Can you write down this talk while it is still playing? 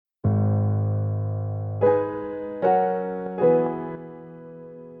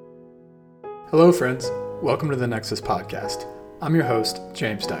Hello, friends. Welcome to the Nexus Podcast. I'm your host,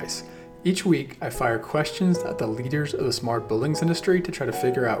 James Dice. Each week, I fire questions at the leaders of the smart buildings industry to try to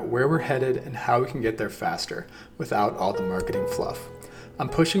figure out where we're headed and how we can get there faster without all the marketing fluff. I'm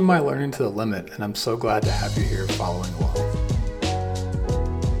pushing my learning to the limit, and I'm so glad to have you here following along.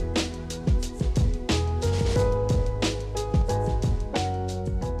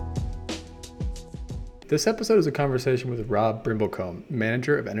 This episode is a conversation with Rob Brimblecombe,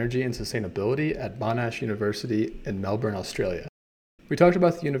 Manager of Energy and Sustainability at Monash University in Melbourne, Australia. We talked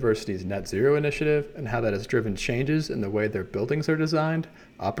about the university's Net Zero initiative and how that has driven changes in the way their buildings are designed,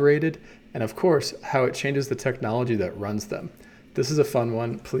 operated, and of course, how it changes the technology that runs them. This is a fun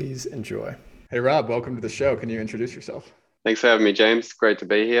one. Please enjoy. Hey, Rob, welcome to the show. Can you introduce yourself? Thanks for having me, James. Great to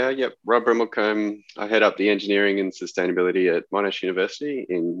be here. Yep, Rob Brimblecombe. I head up the engineering and sustainability at Monash University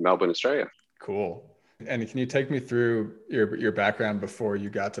in Melbourne, Australia. Cool. And can you take me through your background before you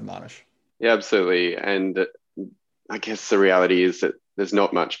got to Monash? Yeah, absolutely. And I guess the reality is that there's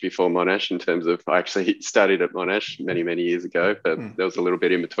not much before Monash in terms of, I actually studied at Monash many, many years ago, but there was a little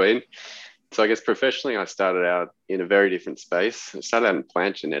bit in between. So I guess professionally, I started out in a very different space. I started out in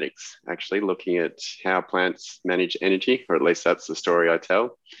plant genetics, actually looking at how plants manage energy, or at least that's the story I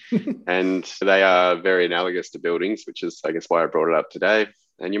tell. And they are very analogous to buildings, which is, I guess, why I brought it up today.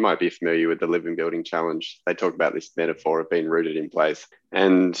 And you might be familiar with the Living Building Challenge. They talk about this metaphor of being rooted in place.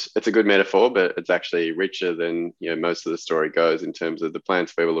 And it's a good metaphor, but it's actually richer than most of the story goes in terms of the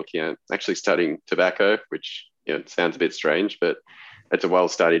plants we were looking at. Actually studying tobacco, which sounds a bit strange, but it's a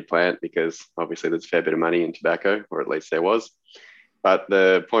well-studied plant because obviously there's a fair bit of money in tobacco, or at least there was. But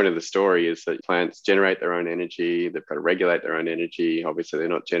the point of the story is that plants generate their own energy. They've got to regulate their own energy. Obviously, they're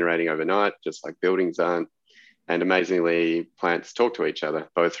not generating overnight, just like buildings aren't. And amazingly, plants talk to each other,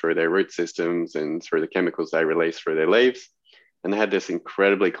 both through their root systems and through the chemicals they release through their leaves. And they had this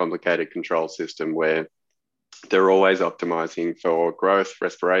incredibly complicated control system where they're always optimizing for growth,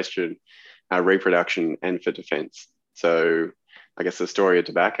 respiration, reproduction, and for defense. So I guess the story of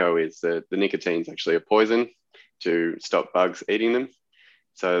tobacco is that the nicotine is actually a poison to stop bugs eating them.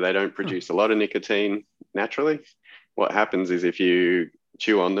 So they don't produce a lot of nicotine naturally. What happens is if you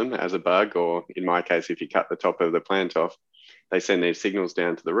chew on them as a bug, or in my case, if you cut the top of the plant off, they send these signals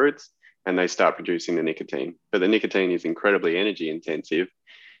down to the roots and they start producing the nicotine. But the nicotine is incredibly energy intensive,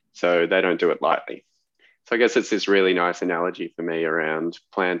 so they don't do it lightly. So I guess it's this really nice analogy for me around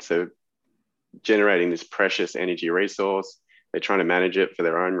plants are generating this precious energy resource. They're trying to manage it for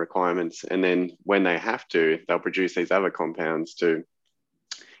their own requirements. And then when they have to, they'll produce these other compounds to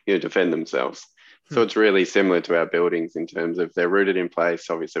defend themselves. So it's really similar to our buildings in terms of they're rooted in place.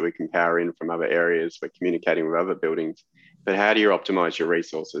 Obviously, we can power in from other areas. We're communicating with other buildings. But how do you optimize your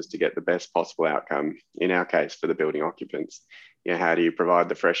resources to get the best possible outcome, in our case, for the building occupants? How do you provide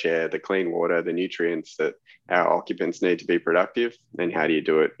the fresh air, the clean water, the nutrients that our occupants need to be productive? And how do you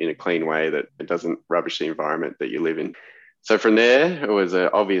do it in a clean way that it doesn't rubbish the environment that you live in? So from there, it was an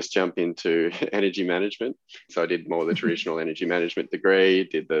obvious jump into energy management. So I did more the traditional energy management degree,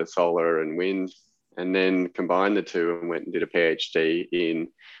 did the solar and wind, and then combined the two and went and did a PhD in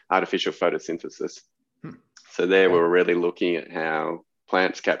artificial photosynthesis. So there we were really looking at how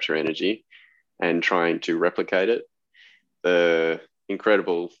plants capture energy and trying to replicate it. The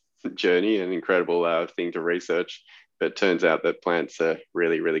incredible journey and incredible thing to research, but it turns out that plants are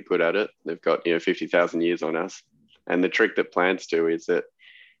really, really good at it. They've got 50,000 years on us. And the trick that plants do is that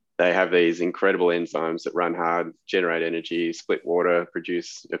they have these incredible enzymes that run hard, generate energy, split water,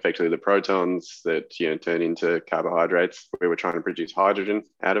 produce effectively the protons that turn into carbohydrates. We were trying to produce hydrogen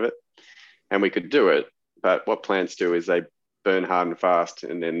out of it, and we could do it. But what plants do is they burn hard and fast,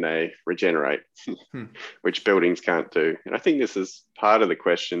 and then they regenerate, which buildings can't do. And I think this is part of the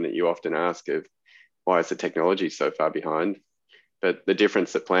question that you often ask of why is the technology so far behind? But the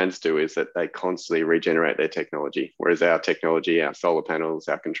difference that plants do is that they constantly regenerate their technology, whereas our technology, our solar panels,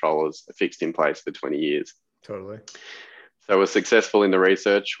 our controllers are fixed in place for 20 years. Totally. So we're successful in the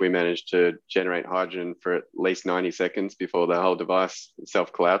research. We managed to generate hydrogen for at least 90 seconds before the whole device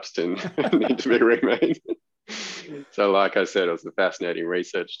self-collapsed and needed to be remade. So like I said, it was a fascinating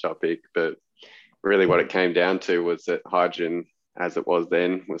research topic, but really what it came down to was that hydrogen, as it was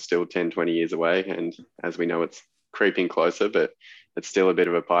then, was still 10, 20 years away. And as we know, it's creeping closer, but it's still a bit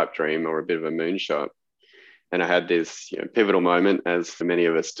of a pipe dream or a bit of a moonshot. And I had this pivotal moment, as for many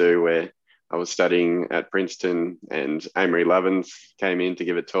of us do, where I was studying at Princeton and Amory Lovins came in to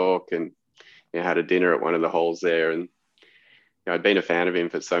give a talk and had a dinner at one of the halls there. And I'd been a fan of him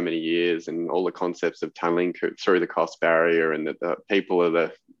for so many years, and all the concepts of tunneling through the cost barrier and that the people are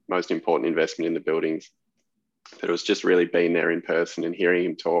the most important investment in the buildings. But it was just really being there in person and hearing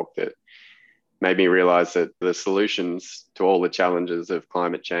him talk that made me realize that the solutions to all the challenges of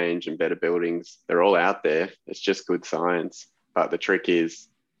climate change and better buildings, they're all out there. It's just good science. But the trick is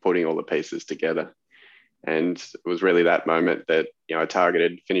putting all the pieces together. And it was really that moment that, I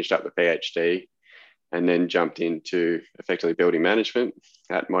finished up the PhD, and then jumped into effectively building management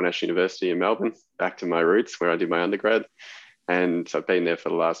at Monash University in Melbourne, back to my roots where I did my undergrad. And I've been there for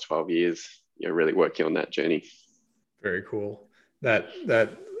the last 12 years, really working on that journey. Very cool. That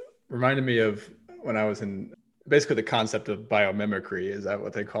reminded me of when I was in basically the concept of biomimicry. Is that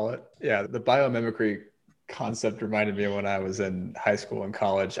what they call it? Yeah, the biomimicry concept reminded me of when I was in high school and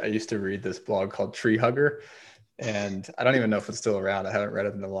college. I used to read this blog called Tree Hugger, and I don't even know if it's still around. I haven't read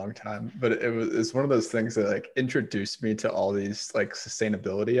it in a long time, but it's one of those things that like introduced me to all these like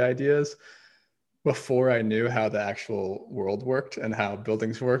sustainability ideas before I knew how the actual world worked and how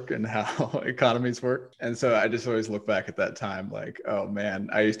buildings work and how economies work. And so I just always look back at that time like, oh man,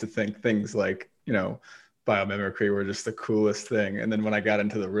 I used to think things like, biomimicry were just the coolest thing. And then when I got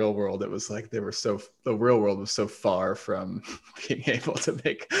into the real world, it was like the real world was so far from being able to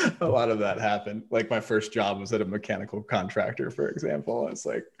make a lot of that happen. Like my first job was at a mechanical contractor, for example. It's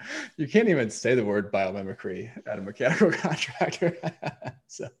like, you can't even say the word biomimicry at a mechanical contractor.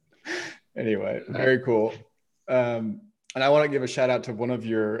 So anyway, very cool. And I want to give a shout out to one of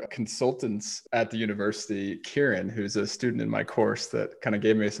your consultants at the university, Kieran, who's a student in my course that kind of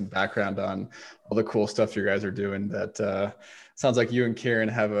gave me some background on all the cool stuff you guys are doing. That sounds like you and Kieran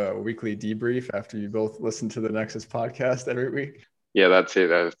have a weekly debrief after you both listen to the Nexus podcast every week. Yeah, that's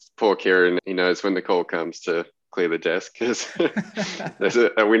it. Poor Kieran, he knows when the call comes to clear the desk because there's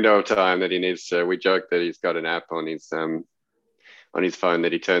a window of time that he needs to. We joke that he's got an app on his phone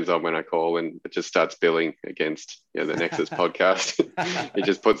that he turns on when I call, and it just starts billing against the Nexus podcast. He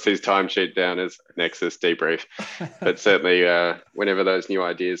just puts his timesheet down as Nexus debrief. But certainly whenever those new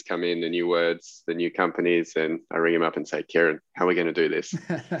ideas come in, the new words, the new companies, then I ring him up and say, Kieran, how are we going to do this?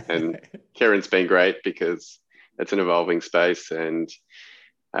 And Kieran's been great because it's an evolving space, and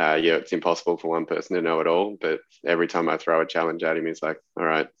it's impossible for one person to know it all. But every time I throw a challenge at him, he's like, all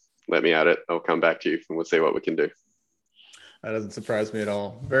right, let me at it. I'll come back to you and we'll see what we can do. That doesn't surprise me at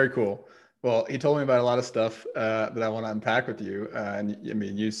all. Very cool. Well, he told me about a lot of stuff that I want to unpack with you. And I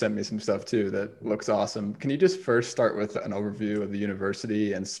mean, you sent me some stuff too that looks awesome. Can you just first start with an overview of the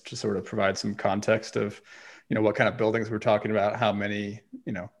university and just sort of provide some context of, what kind of buildings we're talking about, how many,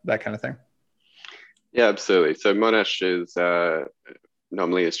 that kind of thing? Yeah, absolutely. So Monash is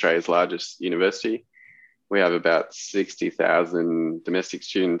normally Australia's largest university. We have about 60,000 domestic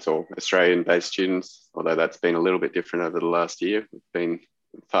students or Australian-based students, although that's been a little bit different over the last year. We've been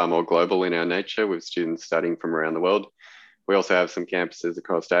far more global in our nature with students studying from around the world. We also have some campuses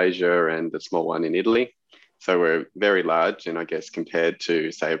across Asia and a small one in Italy. So we're very large, and I guess compared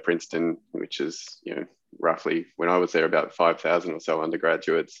to, say, Princeton, which is, roughly, when I was there, about 5,000 or so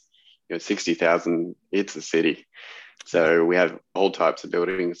undergraduates, 60,000, it's a city. So we have all types of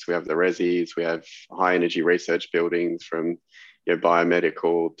buildings. We have the resis, we have high energy research buildings from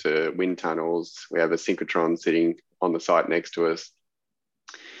biomedical to wind tunnels. We have a synchrotron sitting on the site next to us.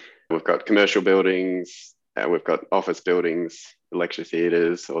 We've got commercial buildings, we've got office buildings, lecture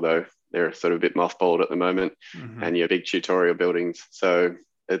theatres, although they're sort of a bit mothballed at the moment, and big tutorial buildings. So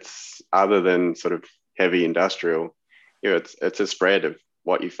it's, other than sort of heavy industrial, it's a spread of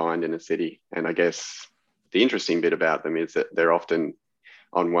what you find in a city. And I guess the interesting bit about them is that they're often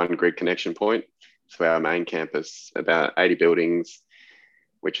on one grid connection point. So our main campus, about 80 buildings,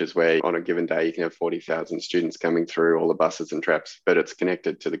 which is where on a given day you can have 40,000 students coming through all the buses and traps, but it's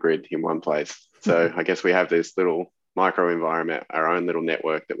connected to the grid in one place. So I guess we have this little micro environment, our own little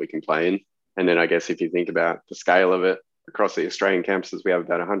network that we can play in. And then I guess if you think about the scale of it, across the Australian campuses, we have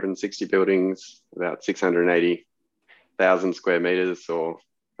about 160 buildings, about 680,000 square meters, or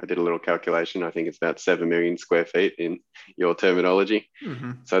I did a little calculation. I think it's about 7 million square feet in your terminology.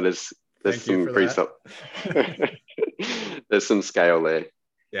 So there's some there's some scale there.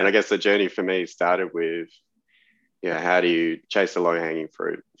 Yeah. And I guess the journey for me started with, how do you chase the low hanging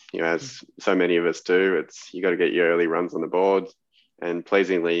fruit? As so many of us do, you got to get your early runs on the board. And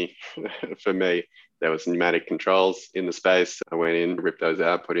pleasingly for me, there was pneumatic controls in the space. I went in, ripped those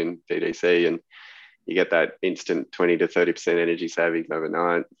out, put in DDC, and you get that instant 20 to 30% energy savings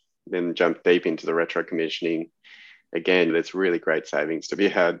overnight. Then jump deep into the retro commissioning. Again, there's really great savings to be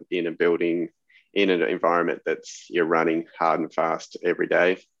had in a building, in an environment you're running hard and fast every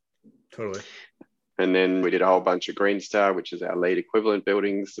day. Totally. And then we did a whole bunch of Green Star, which is our lead equivalent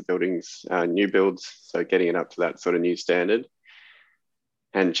buildings, the buildings, new builds. So getting it up to that sort of new standard,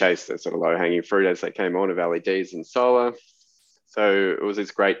 and chase the sort of low hanging fruit as they came on of LEDs and solar. So it was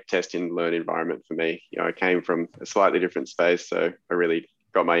this great test and learn environment for me. I came from a slightly different space, so I really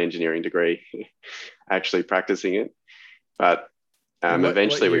got my engineering degree actually practicing it. But And what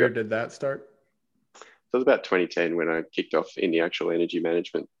eventually we year got, did that start? so it was about 2010 when I kicked off in the actual energy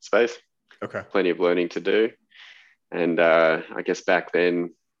management space. Okay. Plenty of learning to do. And I guess back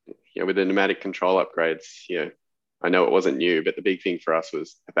then, with the pneumatic control upgrades, I know it wasn't new, but the big thing for us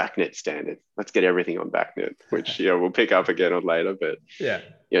was a BACnet standard. Let's get everything on BACnet, which we'll pick up again on later. But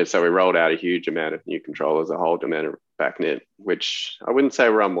Yeah. so we rolled out a huge amount of new controllers, a whole amount of BACnet, which I wouldn't say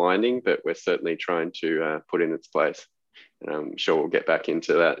we're unwinding, but we're certainly trying to put in its place. And I'm sure we'll get back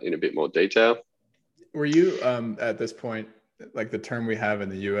into that in a bit more detail. Were you at this point, like the term we have in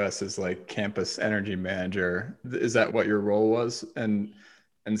the US is like campus energy manager? Is that what your role was? And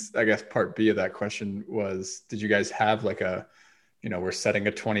I guess part B of that question was, did you guys have like we're setting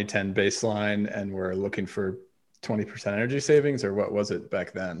a 2010 baseline and we're looking for 20% energy savings, or what was it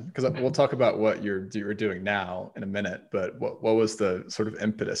back then? Because we'll talk about what you're doing now in a minute, but what was the sort of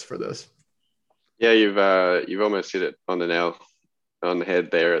impetus for this? Yeah, you've almost hit it on the nail on the head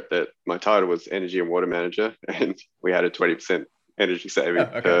there. That my title was energy and water manager, and we had a 20% energy saving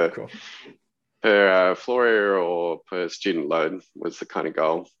Cool. per floor area or per student load was the kind of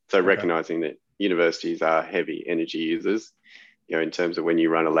goal. So recognizing that universities are heavy energy users, in terms of when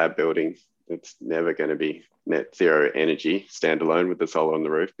you run a lab building, it's never going to be net zero energy standalone with the solar on the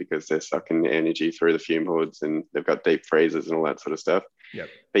roof, because they're sucking energy through the fume hoods and they've got deep freezers and all that sort of stuff. Yep.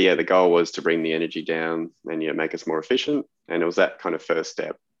 But yeah, the goal was to bring the energy down and make us more efficient. And it was that kind of first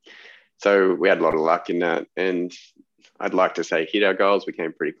step. So we had a lot of luck in that. And I'd like to say hit our goals. We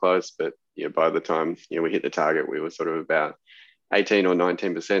came pretty close, but by the time we hit the target, we were sort of about 18 or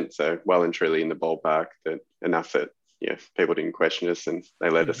 19%. So well and truly in the ballpark, that enough that people didn't question us and they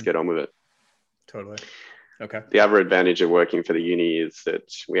let us get on with it. Totally. Okay. The other advantage of working for the uni is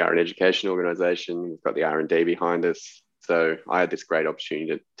that we are an education organisation. We've got the R&D behind us. So I had this great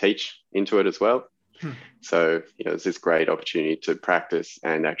opportunity to teach into it as well. So, it's this great opportunity to practice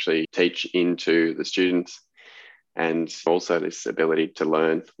and actually teach into the students, and also this ability to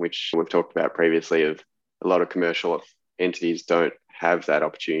learn, which we've talked about previously, of a lot of commercial entities don't have that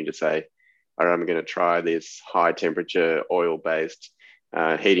opportunity to say, all right, I'm going to try this high temperature oil-based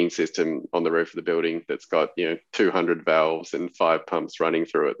heating system on the roof of the building that's got 200 valves and 5 pumps running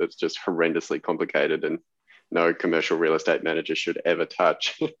through it. That's just horrendously complicated and no commercial real estate manager should ever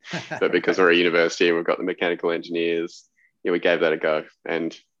touch. But because we're a university and we've got the mechanical engineers, we gave that a go.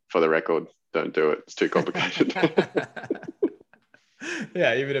 And for the record, don't do it. It's too complicated.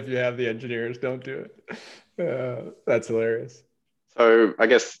 Yeah, even if you have the engineers, don't do it. That's hilarious. So I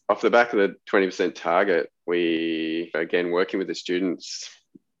guess off the back of the 20% target, we, again, working with the students,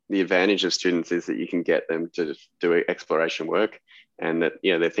 the advantage of students is that you can get them to do exploration work, and that,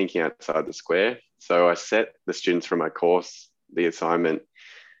 they're thinking outside the square. So I set the students from my course the assignment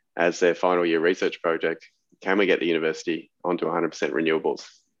as their final year research project. Can we get the university onto 100% renewables?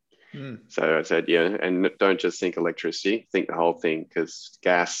 So I said, and don't just think electricity, think the whole thing, because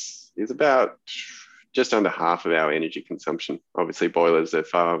gas is about just under half of our energy consumption. Obviously, boilers are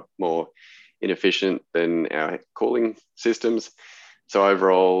far more inefficient than our cooling systems. So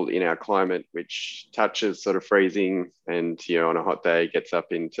overall, in our climate, which touches sort of freezing and, on a hot day gets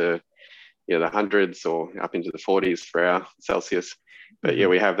up into, the hundreds or up into the 40s for our Celsius. But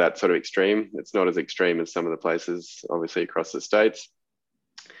we have that sort of extreme. It's not as extreme as some of the places, obviously, across the States.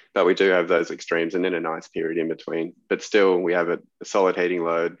 But we do have those extremes and then a nice period in between. But still, we have a solid heating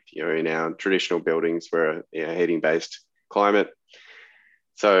load, in our traditional buildings. We're a heating-based climate.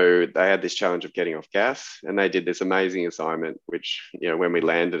 So they had this challenge of getting off gas, and they did this amazing assignment, which, when we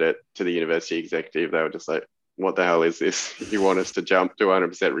landed it to the university executive, they were just like, what the hell is this? You want us to jump to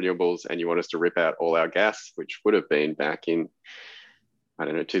 100% renewables and you want us to rip out all our gas, which would have been back in,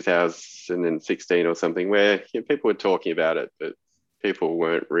 2016 or something, where people were talking about it, but people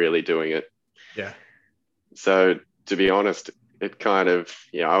weren't really doing it. Yeah. So to be honest, it kind of,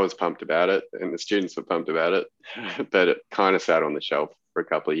 I was pumped about it and the students were pumped about it, but it kind of sat on the shelf for a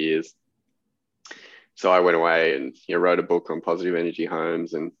couple of years. So I went away and wrote a book on positive energy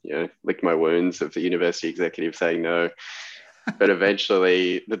homes and licked my wounds of the university executive saying no. But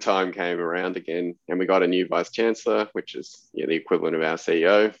eventually the time came around again and we got a new vice chancellor, which is the equivalent of our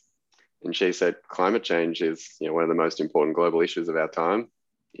CEO. And she said, climate change is one of the most important global issues of our time.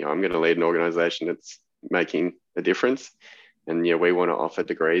 I'm going to lead an organization that's making a difference. And we want to offer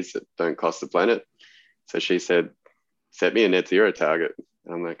degrees that don't cost the planet. So she said, set me a net zero target.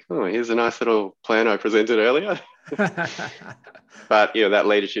 And I'm like, oh, here's a nice little plan I presented earlier. But that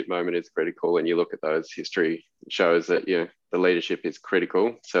leadership moment is critical, and you look at those history shows that the leadership is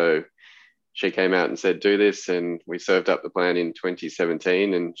critical. So she came out and said, do this, and we served up the plan in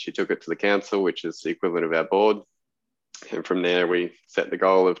 2017, and she took it to the council, which is the equivalent of our board. And from there, we set the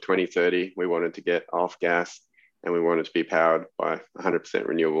goal of 2030. We wanted to get off gas, and we wanted to be powered by 100%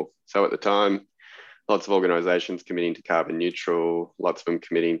 renewable. So at the time, lots of organizations committing to carbon neutral, lots of them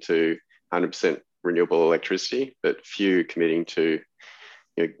committing to 100% renewable electricity, but few committing to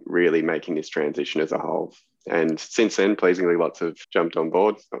really making this transition as a whole. And since then, pleasingly, lots have jumped on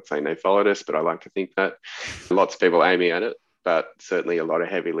board. Not saying they followed us, but I like to think that. Lots of people aiming at it, but certainly a lot of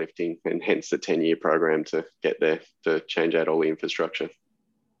heavy lifting, and hence the 10-year program to get there, to change out all the infrastructure.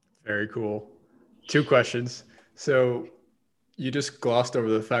 Very cool. 2 questions. So you just glossed over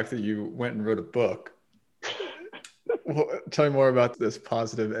the fact that you went and wrote a book. Well, tell me more about this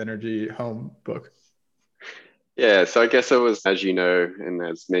positive energy home book. Yeah, so I guess it was, as you know, and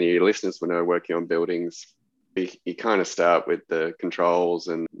as many of your listeners will know, working on buildings, you kind of start with the controls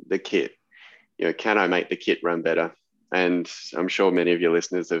and the kit. Can I make the kit run better? And I'm sure many of your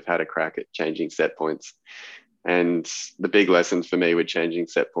listeners have had a crack at changing set points. And the big lessons for me with changing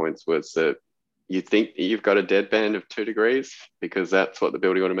set points was that you think you've got a deadband of 2 degrees because that's what the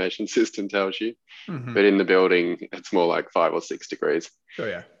building automation system tells you. Mm-hmm. But in the building, it's more like 5 or 6 degrees. Oh,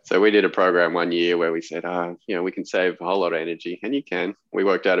 yeah. So we did a program one year where we said, we can save a whole lot of energy, and you can. We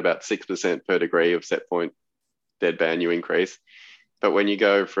worked out about 6% per degree of set point deadband you increase. But when you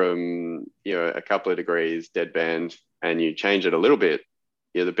go from, a couple of degrees deadband and you change it a little bit,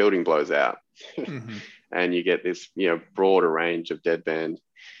 the building blows out. Mm-hmm. And you get this, broader range of deadband.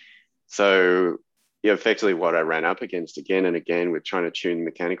 So, effectively what I ran up against again and again with trying to tune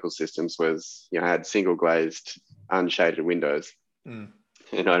mechanical systems was, I had single glazed, unshaded windows. Mm.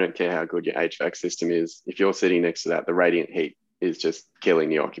 And I don't care how good your HVAC system is. If you're sitting next to that, the radiant heat is just killing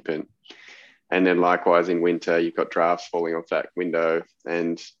the occupant. And then likewise in winter, you've got drafts falling off that window,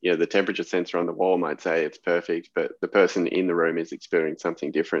 and the temperature sensor on the wall might say it's perfect, but the person in the room is experiencing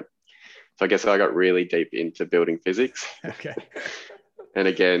something different. So I guess I got really deep into building physics. Okay. And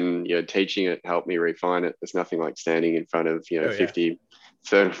again, teaching it helped me refine it. There's nothing like standing in front of 50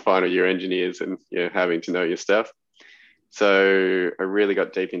 final year engineers and having to know your stuff. So I really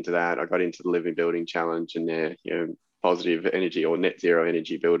got deep into that. I got into the Living Building Challenge and their positive energy or net zero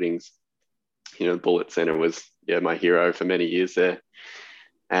energy buildings. Bullet Center was my hero for many years there.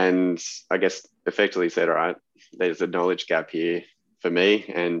 And I guess effectively said, all right, there's a knowledge gap here for me,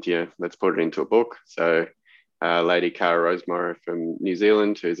 and let's put it into a book. So lady Cara Rosemorrow from New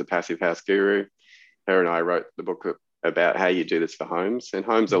Zealand, who's a passive house guru, her and I wrote the book about how you do this for homes. And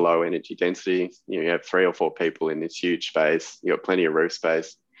homes are low energy density. You have 3 or 4 people in this huge space. You've got plenty of roof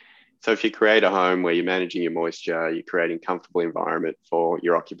space. So if you create a home where you're managing your moisture, you're creating a comfortable environment for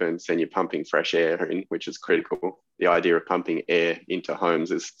your occupants, and you're pumping fresh air in, which is critical. The idea of pumping air into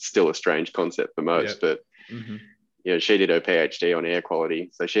homes is still a strange concept for most, but mm-hmm. She did her PhD on air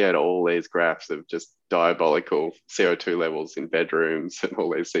quality. So she had all these graphs of just diabolical CO2 levels in bedrooms and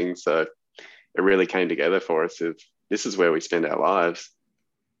all these things. So it really came together for us. If this is where we spend our lives,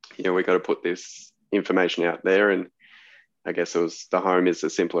 we got to put this information out there. And I guess it was the home is a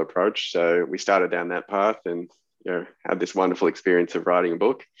simpler approach. So we started down that path and, had this wonderful experience of writing a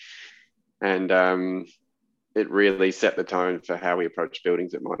book. And it really set the tone for how we approach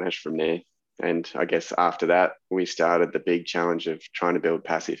buildings at Monash from there. And I guess after that, we started the big challenge of trying to build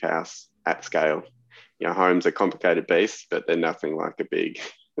passive house at scale. Homes are complicated beasts, but they're nothing like a big,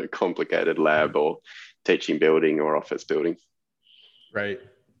 complicated lab or teaching building or office building. Right.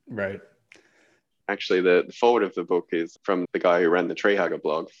 Actually, the forward of the book is from the guy who ran the Tree Hugger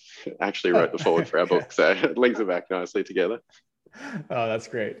blog. Actually wrote the forward for our book, so it links it back nicely together. Oh, that's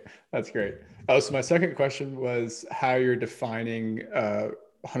great. Oh, so my second question was how you're defining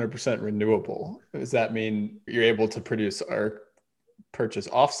 100% renewable. Does that mean you're able to produce or purchase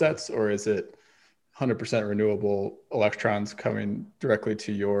offsets, or is it 100% renewable electrons coming directly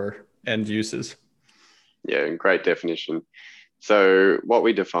to your end uses? Yeah, great definition. So what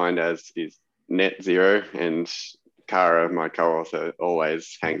we defined as is net zero, and Cara, my co-author,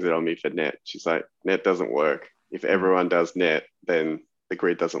 always hangs it on me for net. She's like, net doesn't work. If everyone does net, then the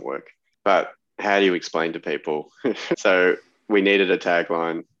grid doesn't work. But how do you explain to people? So we needed a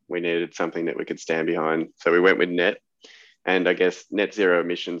tagline. We needed something that we could stand behind. So we went with net. And I guess net zero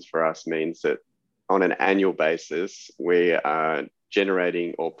emissions for us means that on an annual basis, we are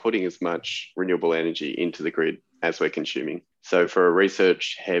generating or putting as much renewable energy into the grid as we're consuming. So for a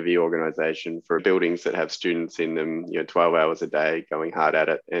research heavy organization, for buildings that have students in them, 12 hours a day going hard at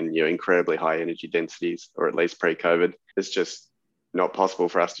it and, incredibly high energy densities, or at least pre-COVID, it's just not possible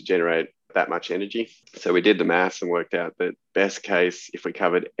for us to generate that much energy. So we did the maths and worked out that best case, if we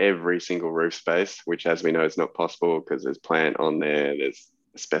covered every single roof space, which as we know is not possible because there's plant on there, there's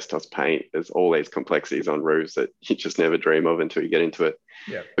asbestos paint, there's all these complexities on roofs that you just never dream of until you get into it.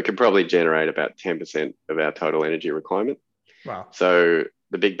 Yeah. We could probably generate about 10% of our total energy requirement. Wow. So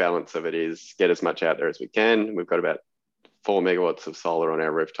the big balance of it is get as much out there as we can. We've got about 4 megawatts of solar on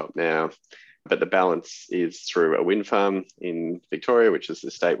our rooftop now, but the balance is through a wind farm in Victoria, which is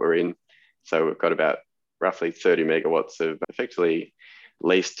the state we're in. So we've got about roughly 30 megawatts of effectively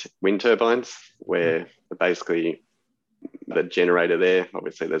leased wind turbines, where basically the generator there,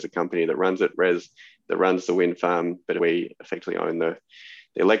 obviously there's a company that runs it, RES, that runs the wind farm, but we effectively own the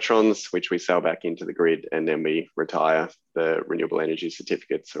electrons, which we sell back into the grid, and then we retire the renewable energy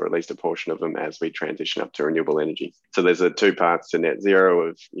certificates, or at least a portion of them, as we transition up to renewable energy. So there's two parts to net zero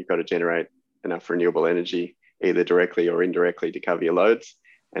of you've got to generate enough renewable energy, either directly or indirectly, to cover your loads,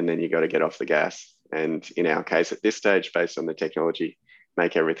 and then you've got to get off the gas. And in our case at this stage, based on the technology,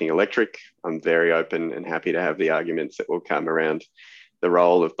 make everything electric. I'm very open and happy to have the arguments that will come around the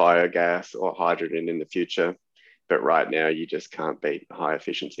role of biogas or hydrogen in the future. But right now, you just can't beat a high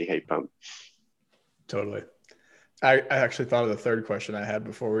efficiency heat pump. Totally. I actually thought of the third question I had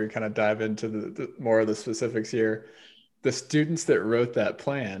before we kind of dive into the more of the specifics here. The students that wrote that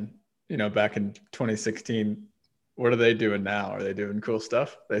plan, back in 2016, what are they doing now? Are they doing cool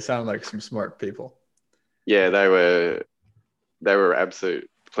stuff? They sound like some smart people. Yeah, they were absolute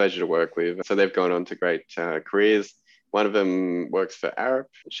pleasure to work with. So they've gone on to great careers. One of them works for Arup.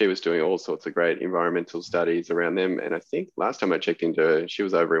 She was doing all sorts of great environmental studies around them. And I think last time I checked into her, she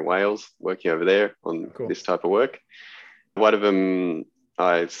was over in Wales, working over there on this type of work. One of them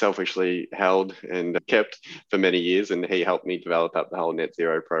I selfishly held and kept for many years, and he helped me develop up the whole Net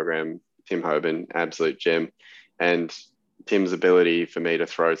Zero program. Tim Hoban, absolute gem. And Tim's ability for me to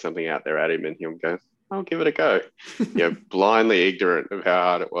throw something out there at him and he'll go, I'll give it a go. Blindly ignorant of how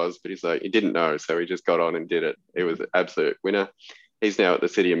hard it was, but he's like, he didn't know. So he just got on and did it. It was an absolute winner. He's now at the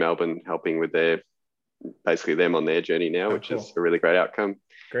City of Melbourne helping with basically them on their journey now, which is a really great outcome.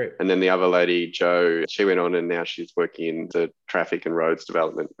 Great. And then the other lady, Jo, she went on and now she's working in the traffic and roads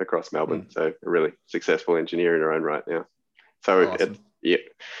development across Melbourne. So a really successful engineer in her own right now. So awesome.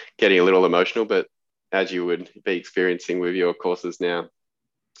 Getting a little emotional, but as you would be experiencing with your courses now,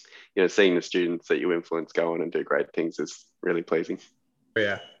 seeing the students that you influence go on and do great things is really pleasing.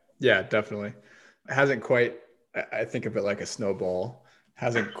 Yeah, definitely. It hasn't quite, I think of it like a snowball,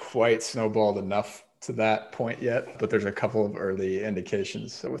 hasn't quite snowballed enough to that point yet, but there's a couple of early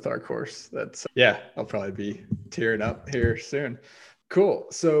indications with our course that's, I'll probably be tearing up here soon. Cool.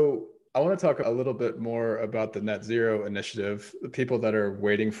 So I want to talk a little bit more about the Net Zero initiative. The people that are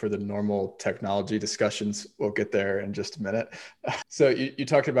waiting for the normal technology discussions, we'll get there in just a minute. So you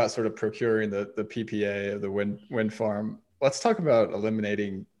talked about sort of procuring the PPA of the wind farm. Let's talk about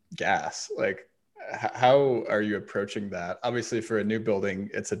eliminating gas. Like, how are you approaching that? Obviously, for a new building,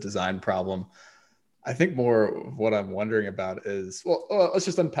 it's a design problem. I think more of what I'm wondering about is, let's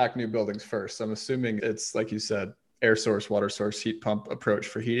just unpack new buildings first. I'm assuming it's, like you said, air source, water source, heat pump approach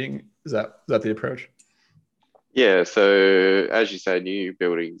for heating. Is that the approach? Yeah. So as you say, new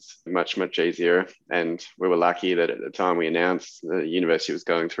buildings much easier. And we were lucky that at the time we announced, the university was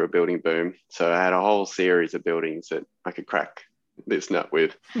going through a building boom. So I had a whole series of buildings that I could crack this nut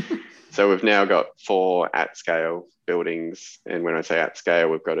with. So we've now got 4 at scale buildings. And when I say at scale,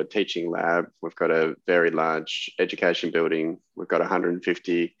 we've got a teaching lab, we've got a very large education building, we've got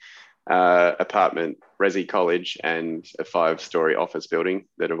 150 apartment resi college and a 5-story office building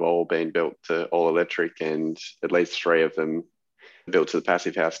that have all been built to all electric, and at least 3 of them built to the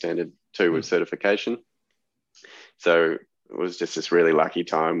Passive House standard 2 with certification. So it was just this really lucky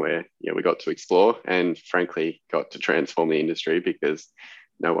time where we got to explore and frankly got to transform the industry, because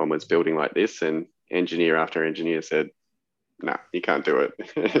no one was building like this, and engineer after engineer said, no, you can't do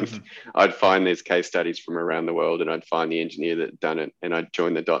it. I'd find these case studies from around the world and I'd find the engineer that had done it, and I'd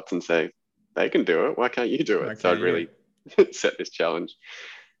join the dots and say, they can do it. Why can't you do it? So I'd really set this challenge.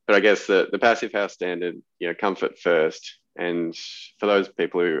 But I guess the Passive House standard, comfort first. And for those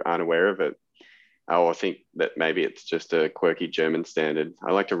people who aren't aware of it, or think that maybe it's just a quirky German standard,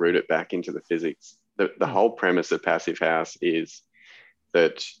 I like to root it back into the physics. The whole premise of Passive House is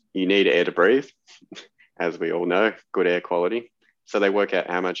that you need air to breathe. As we all know, good air quality. So they work out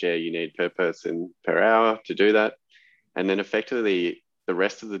how much air you need per person per hour to do that. And then effectively, the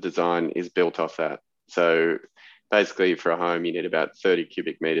rest of the design is built off that. So basically for a home, you need about 30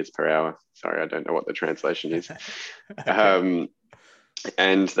 cubic meters per hour. Sorry, I don't know what the translation is. Okay.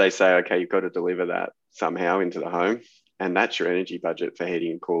 And they say, okay, you've got to deliver that somehow into the home. And that's your energy budget for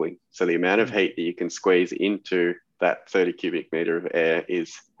heating and cooling. So the amount of heat that you can squeeze into that 30 cubic meter of air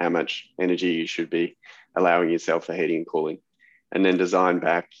is how much energy you should be allowing yourself for heating and cooling. And then design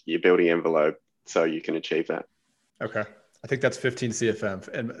back your building envelope so you can achieve that. Okay. I think that's 15 CFM.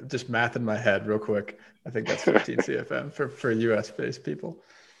 And just math in my head real quick, I think that's 15 CFM for US-based people.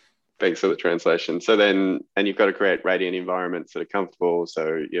 Thanks for the translation. So then, and you've got to create radiant environments that are comfortable.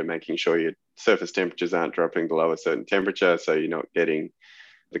 So you're making sure your surface temperatures aren't dropping below a certain temperature. So you're not getting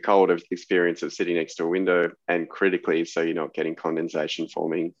the cold experience of sitting next to a window, and critically, so you're not getting condensation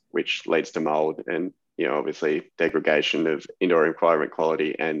forming, which leads to mold and, obviously degradation of indoor environment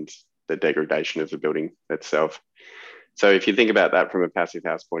quality and the degradation of the building itself. So if you think about that from a passive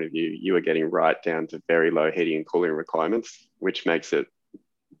house point of view, you are getting right down to very low heating and cooling requirements, which makes it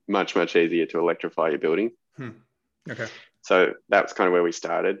much, much easier to electrify your building. Okay. So that's kind of where we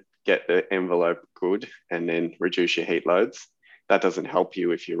started. Get the envelope good and then reduce your heat loads. That doesn't help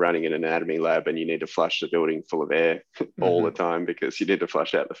you if you're running an anatomy lab and you need to flush the building full of air all the time because you need to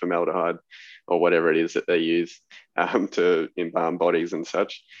flush out the formaldehyde or whatever it is that they use to embalm bodies and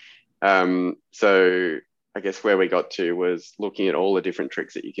such. So I guess where we got to was looking at all the different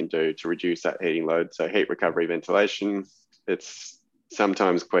tricks that you can do to reduce that heating load. So heat recovery ventilation, it's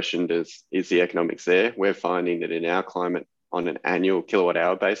sometimes questioned as, is the economics there? We're finding that in our climate on an annual kilowatt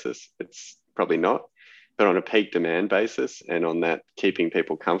hour basis, it's probably not. But on a peak demand basis and on that keeping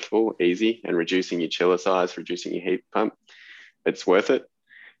people comfortable, easy, and reducing your chiller size, reducing your heat pump, it's worth it.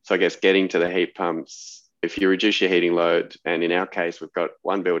 So I guess getting to the heat pumps, if you reduce your heating load, and in our case, we've got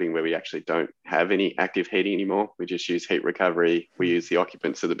one building where we actually don't have any active heating anymore. We just use heat recovery. We use the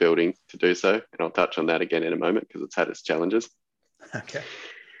occupants of the building to do so. And I'll touch on that again in a moment because it's had its challenges. Okay.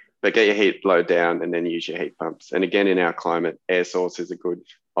 But get your heat load down and then use your heat pumps. And again, in our climate, air source is a good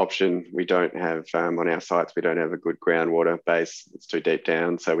option. We don't have, on our sites, we don't have a good groundwater base. It's too deep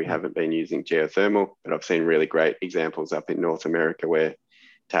down. So we haven't been using geothermal, but I've seen really great examples up in North America where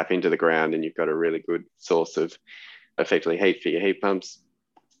tap into the ground and you've got a really good source of effectively heat for your heat pumps.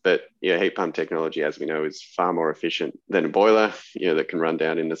 But heat pump technology, as we know, is far more efficient than a boiler, that can run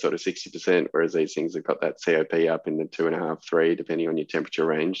down in the sort of 60%, whereas these things have got that COP up in the 2.5, 3, depending on your temperature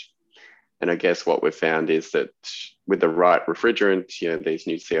range. And I guess what we've found is that with the right refrigerant, these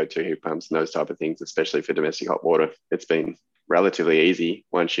new CO2 heat pumps and those type of things, especially for domestic hot water, it's been relatively easy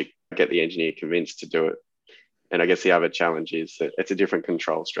once you get the engineer convinced to do it. And I guess the other challenge is that it's a different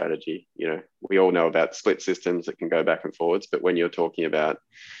control strategy. We all know about split systems that can go back and forwards, but when you're talking about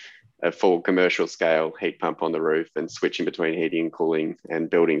a full commercial scale heat pump on the roof and switching between heating and cooling and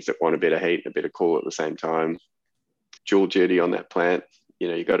buildings that want a bit of heat, a bit of cool at the same time, dual duty on that plant,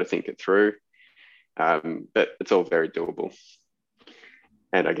 you've got to think it through. But it's all very doable.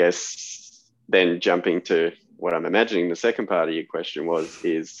 And I guess then jumping to what I'm imagining the second part of your question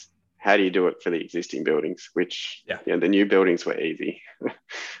is how do you do it for the existing buildings, which the new buildings were easy.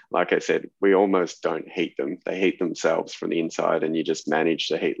 Like I said, we almost don't heat them. They heat themselves from the inside and you just manage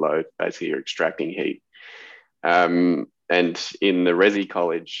the heat load. Basically, you're extracting heat. And in the Resi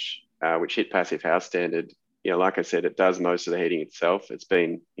College, which hit Passive House Standard, like I said, it does most of the heating itself. It's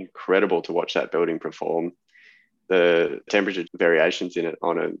been incredible to watch that building perform. The temperature variations in it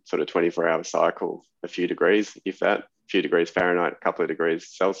on a sort of 24-hour cycle, a few degrees, if that, a few degrees Fahrenheit, a couple of degrees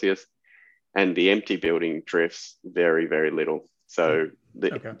Celsius. And the empty building drifts very, very little. So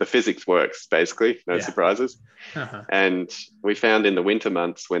the physics works, basically, no surprises. And we found in the winter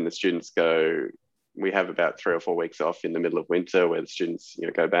months when the students go, we have about 3 or 4 weeks off in the middle of winter where the students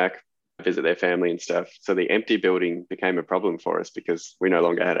go back, visit their family and stuff. So the empty building became a problem for us because we no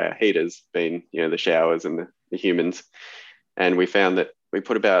longer had our heaters, being the showers and the humans. And we found that we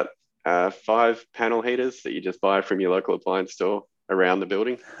put about 5 panel heaters that you just buy from your local appliance store around the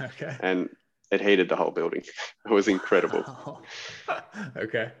building. Okay. And it heated the whole building. It was incredible. Wow.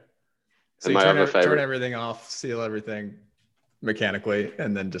 Okay. So and you my turn everything off, seal everything mechanically,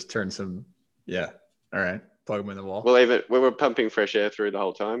 and then just turn some, all right, plug them in the wall. Well, even we were pumping fresh air through the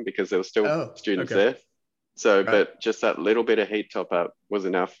whole time because there were still students there. So, but just that little bit of heat top up was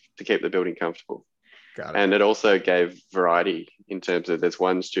enough to keep the building comfortable. Got it. And it also gave variety in terms of there's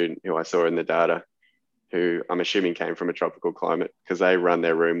one student who I saw in the data who I'm assuming came from a tropical climate because they run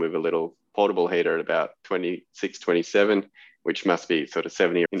their room with a little portable heater at about 26, 27, which must be sort of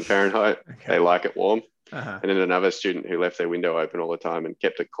 70 in Fahrenheit. Okay. They like it warm. And then another student who left their window open all the time and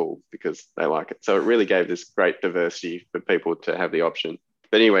kept it cool because they like it. So it really gave this great diversity for people to have the option.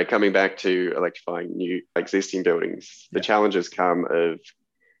 But anyway, coming back to electrifying new existing buildings, the challenges come of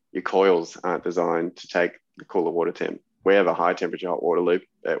your coils aren't designed to take the cooler water temp. We have a high temperature hot water loop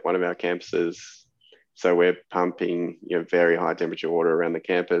at one of our campuses. So we're pumping very high temperature water around the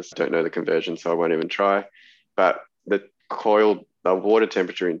campus. Don't know the conversion, so I won't even try. But the water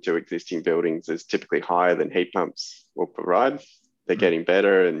temperature into existing buildings is typically higher than heat pumps will provide. They're getting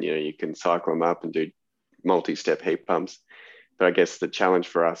better, and you can cycle them up and do multi-step heat pumps. But I guess the challenge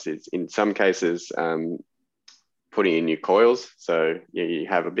for us is in some cases putting in new coils. So you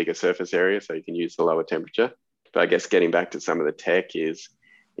have a bigger surface area, so you can use the lower temperature. But I guess getting back to some of the tech is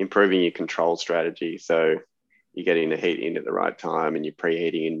improving your control strategy. So you're getting the heat in at the right time and you're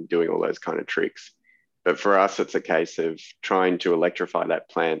preheating and doing all those kind of tricks. But for us, it's a case of trying to electrify that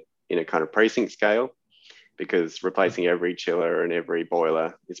plant in a kind of precinct scale, because replacing every chiller and every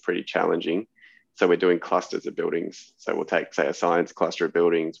boiler is pretty challenging. So we're doing clusters of buildings. So we'll take, say, a science cluster of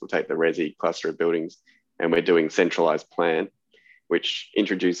buildings, we'll take the resi cluster of buildings, and we're doing centralized plant, which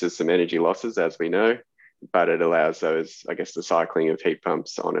introduces some energy losses, as we know, but it allows those, I guess, the cycling of heat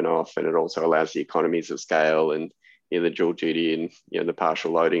pumps on and off, and it also allows the economies of scale and the dual duty and the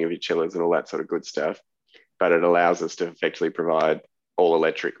partial loading of your chillers and all that sort of good stuff. But it allows us to effectively provide all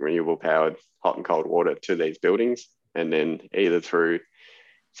electric, renewable powered hot and cold water to these buildings, and then either through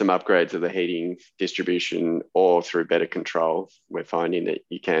some upgrades of the heating distribution or through better control, we're finding that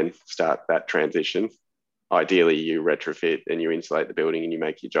you can start that transition. Ideally, you retrofit and you insulate the building and you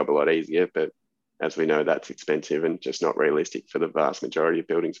make your job a lot easier. But as we know, that's expensive and just not realistic for the vast majority of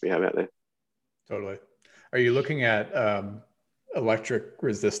buildings we have out there. Totally. Are you looking at electric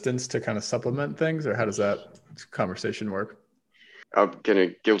resistance to kind of supplement things, or how does that conversation work? I'm going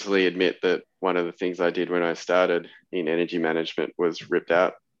to guiltily admit that one of the things I did when I started in energy management was ripped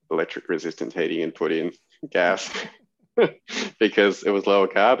out electric resistant heating and put in gas because it was lower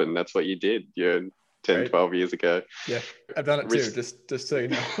carbon. That's what you did 10, right. 12 years ago. Yeah, I've done it too, just so you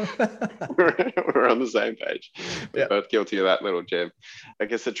know. We're on the same page. We're both guilty of that little gem. I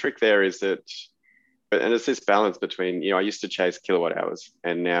guess the trick there is that, and it's this balance between, I used to chase kilowatt hours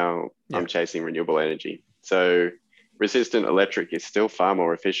and now I'm chasing renewable energy. So resistant electric is still far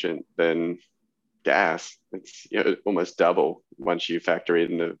more efficient than gas. It's almost double once you factor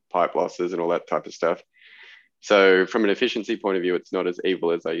in the pipe losses and all that type of stuff. So from an efficiency point of view, it's not as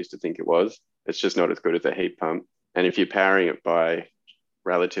evil as I used to think it was. It's just not as good as a heat pump. And if you're powering it by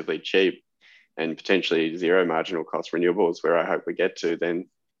relatively cheap and potentially zero marginal cost renewables, where I hope we get to, then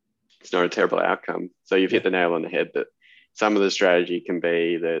it's not a terrible outcome. So you've hit the nail on the head that some of the strategy can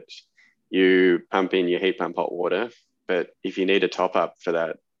be that you pump in your heat pump hot water, but if you need a top up for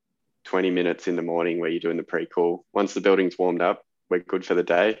that 20 minutes in the morning where you're doing the pre-cool, once the building's warmed up, we're good for the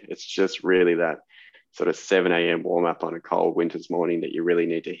day. It's just really that sort of 7 a.m. warm up on a cold winter's morning that you really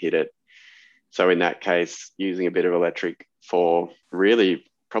need to hit it. So in that case, using a bit of electric for really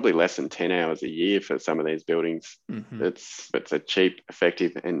probably less than 10 hours a year for some of these buildings, it's a cheap,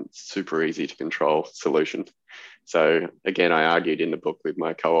 effective, and super easy to control solution. So again, I argued in the book with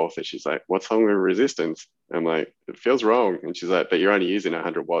my co-author. She's like, "What's wrong with resistance?" I'm like, "It feels wrong." And she's like, "But you're only using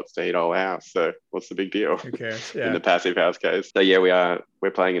 100 watts to heat a whole house. So what's the big deal?" Who cares? Yeah. In the passive house case. So yeah,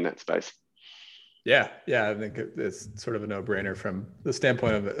 we're playing in that space. Yeah. I think it's sort of a no-brainer from the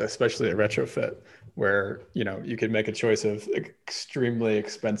standpoint of especially a retrofit where, you could make a choice of extremely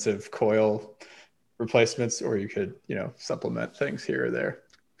expensive coil replacements, or you could, supplement things here or there.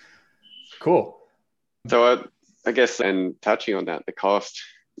 Cool. So I guess, and touching on that, the cost,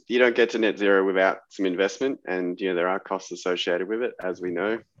 you don't get to net zero without some investment, and there are costs associated with it. As we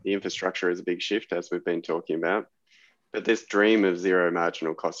know, the infrastructure is a big shift, as we've been talking about. But this dream of zero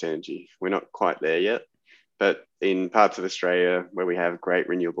marginal cost energy, we're not quite there yet. But in parts of Australia where we have great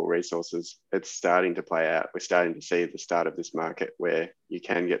renewable resources, it's starting to play out. We're starting to see the start of this market where you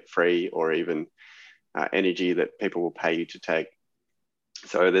can get free or even energy that people will pay you to take.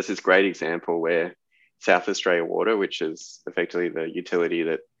 So there's this great example where South Australia Water, which is effectively the utility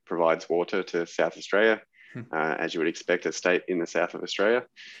that provides water to South Australia, as you would expect, a state in the south of Australia.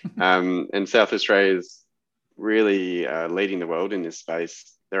 And South Australia is really leading the world in this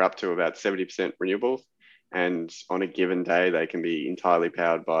space. They're up to about 70% renewable. And on a given day, they can be entirely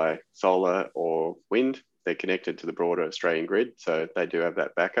powered by solar or wind. They're connected to the broader Australian grid, so they do have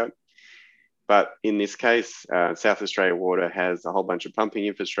that backup. But in this case, South Australia Water has a whole bunch of pumping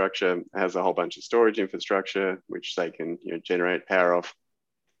infrastructure, has a whole bunch of storage infrastructure, which they can generate power off.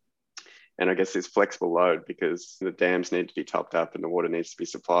 And I guess this flexible load, because the dams need to be topped up and the water needs to be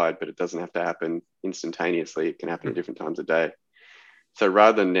supplied, but it doesn't have to happen instantaneously. It can happen at different times of day. So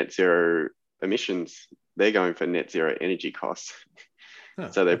rather than net zero emissions, they're going for net zero energy costs.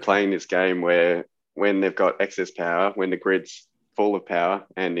 Huh, So they're okay. playing this game where when they've got excess power, when the grid's full of power,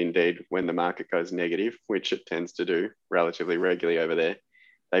 and indeed when the market goes negative, which it tends to do relatively regularly over there,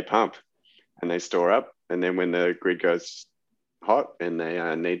 they pump and they store up. And then when the grid goes hot and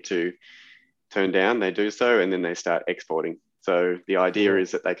they need to turn down, they do so, and then they start exporting. So the idea Cool.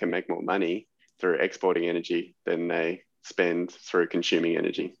 is that they can make more money through exporting energy than they spend through consuming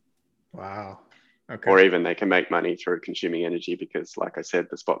energy. Wow. Okay. Or even they can make money through consuming energy because, like I said,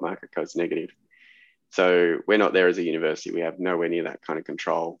 the spot market goes negative. So we're not there as a university. We have nowhere near that kind of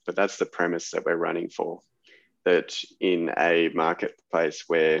control. But that's the premise that we're running for, that in a marketplace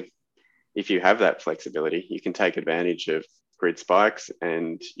where if you have that flexibility, you can take advantage of grid spikes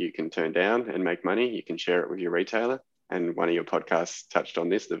and you can turn down and make money. You can share it with your retailer. And one of your podcasts touched on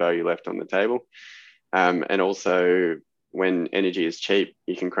this, the value left on the table. And also, when energy is cheap,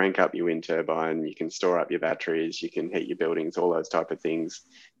 you can crank up your wind turbine, you can store up your batteries, you can heat your buildings, all those type of things,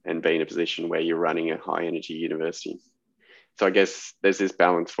 and be in a position where you're running a high energy university. So I guess there's this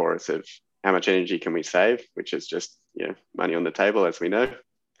balance for us of how much energy can we save, which is just money on the table, as we know,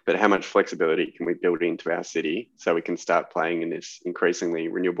 but how much flexibility can we build into our city so we can start playing in this increasingly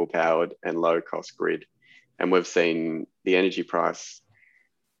renewable powered and low cost grid. And we've seen the energy price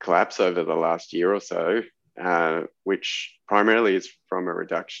collapse over the last year or so, which primarily is from a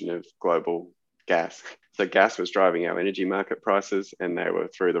reduction of global gas. So gas was driving our energy market prices and they were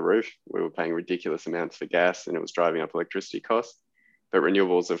through the roof. We were paying ridiculous amounts for gas and it was driving up electricity costs. But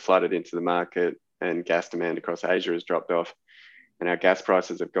renewables have flooded into the market and gas demand across Asia has dropped off and our gas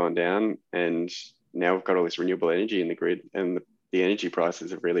prices have gone down. And now we've got all this renewable energy in the grid and the energy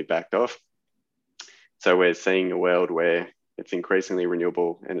prices have really backed off. So we're seeing a world where it's increasingly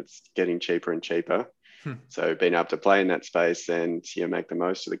renewable and it's getting cheaper and cheaper. So being able to play in that space and make the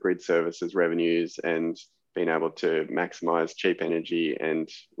most of the grid services revenues and being able to maximize cheap energy and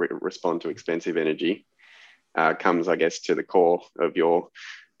respond to expensive energy comes, I guess, to the core of your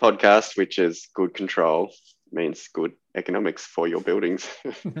podcast, which is good control means good economics for your buildings.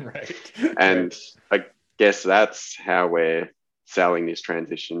 Right. And right. I guess that's how we're selling this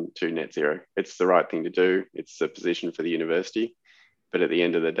transition to net zero. It's the right thing to do. It's the position for the university. But at the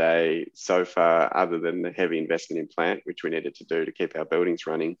end of the day, so far, other than the heavy investment in plant, which we needed to do to keep our buildings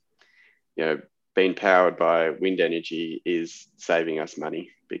running, being powered by wind energy is saving us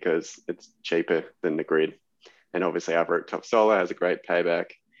money because it's cheaper than the grid. And obviously our rooftop solar has a great payback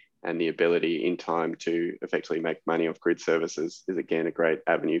and the ability in time to effectively make money off grid services is again a great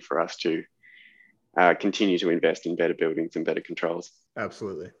avenue for us to continue to invest in better buildings and better controls.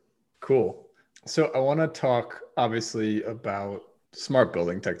 Absolutely. Cool. So I want to talk obviously about smart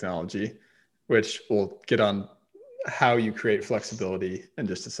building technology, which we'll get on how you create flexibility in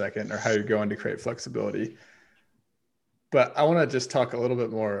just a second, or how you're going to create flexibility. But I want to just talk a little bit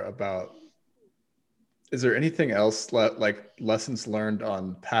more about, is there anything else like lessons learned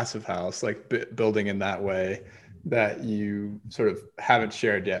on passive house, like building in that way, that you sort of haven't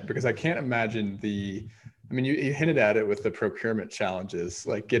shared yet? Because I can't imagine you hinted at it with the procurement challenges,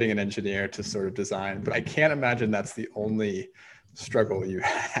 like getting an engineer to sort of design, but I can't imagine that's the only struggle you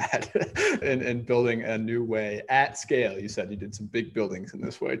had in building a new way at scale. You said you did some big buildings in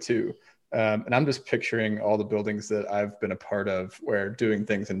this way too. And I'm just picturing all the buildings that I've been a part of where doing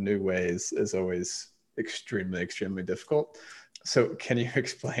things in new ways is always extremely, extremely difficult. So can you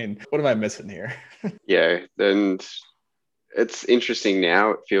explain, what am I missing here? Yeah, and it's interesting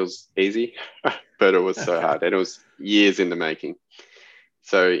now. It feels easy, but it was so Okay. hard and it was years in the making.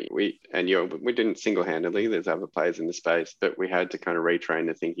 So we didn't single-handedly, there's other players in the space, but we had to kind of retrain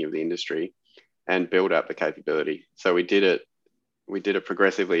the thinking of the industry and build up the capability. So we did it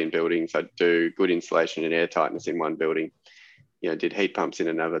progressively in buildings. I'd do good insulation and air tightness in one building, did heat pumps in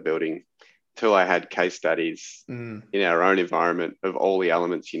another building, till I had case studies in our own environment of all the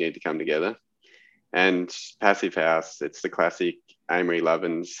elements you need to come together. And passive house, it's the classic Amory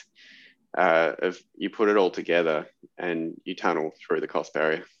Lovins of you put it all together and you tunnel through the cost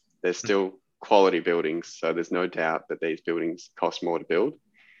barrier. There's still quality buildings, so there's no doubt that these buildings cost more to build.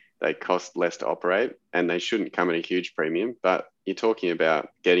 They cost less to operate and they shouldn't come at a huge premium, but you're talking about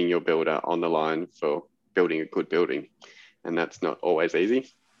getting your builder on the line for building a good building. And that's not always easy.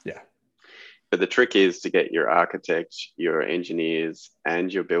 Yeah. But the trick is to get your architect, your engineers,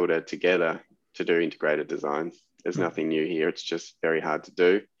 and your builder together to do integrated design. There's nothing new here. It's just very hard to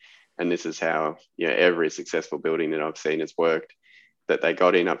do. And this is how every successful building that I've seen has worked, that they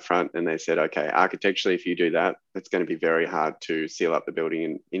got in up front and they said, okay, architecturally, if you do that, it's going to be very hard to seal up the building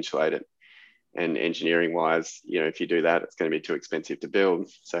and insulate it. And engineering wise, if you do that, it's going to be too expensive to build.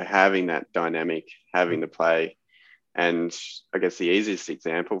 So having that dynamic, having the play And I guess the easiest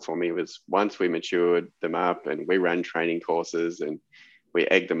example for me was once we matured them up and we ran training courses and we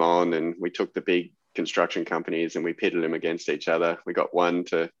egged them on and we took the big construction companies and we pitted them against each other. We got one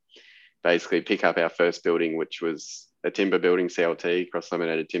to basically pick up our first building, which was a timber building, CLT,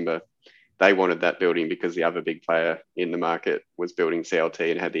 cross-laminated timber. They wanted that building because the other big player in the market was building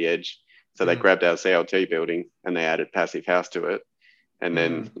CLT and had the edge. So they grabbed our CLT building and they added passive house to it. And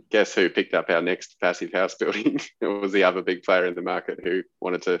then guess who picked up our next passive house building? It was the other big player in the market who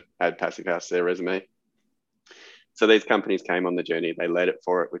wanted to add passive house to their resume. So these companies came on the journey. They led it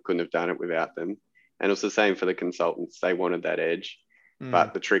for it. We couldn't have done it without them. And it was the same for the consultants. They wanted that edge.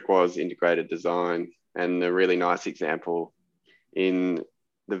 But the trick was integrated design. And the really nice example, in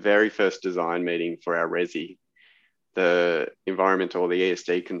the very first design meeting for our resi, the environmental or the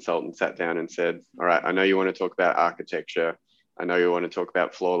ESD consultant sat down and said, all right, I know you want to talk about architecture. I know you want to talk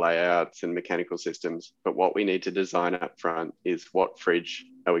about floor layouts and mechanical systems, but what we need to design up front is what fridge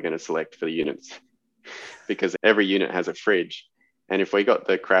are we going to select for the units? Because every unit has a fridge. And if we got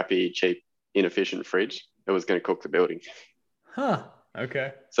the crappy, cheap, inefficient fridge, it was going to cook the building. Huh.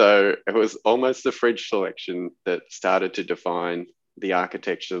 Okay. So it was almost the fridge selection that started to define the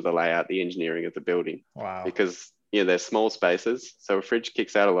architecture, the layout, the engineering of the building. Wow. Because, they're small spaces. So a fridge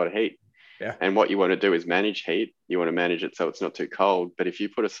kicks out a lot of heat. Yeah. And what you want to do is manage heat. You want to manage it so it's not too cold. But if you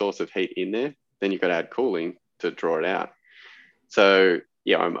put a source of heat in there, then you've got to add cooling to draw it out. So,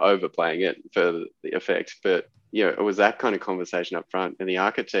 I'm overplaying it for the effect. But, it was that kind of conversation up front. And the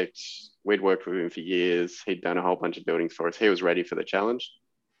architect, we'd worked with him for years. He'd done a whole bunch of buildings for us. He was ready for the challenge.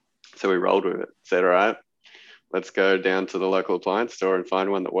 So we rolled with it, said, all right, let's go down to the local appliance store and find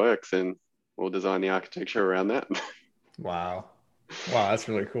one that works. And we'll design the architecture around that. Wow. Wow, that's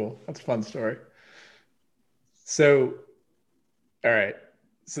really cool. That's a fun story. So, all right.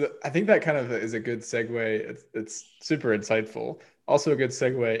 So I think that kind of is a good segue. It's super insightful. Also a good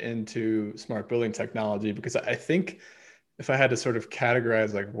segue into smart building technology, because I think if I had to sort of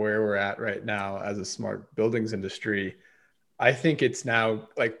categorize like where we're at right now as a smart buildings industry, I think it's now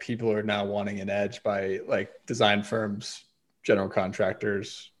like people are now wanting an edge by like design firms, general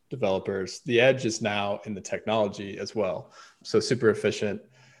contractors, developers. The edge is now in the technology as well. So super efficient,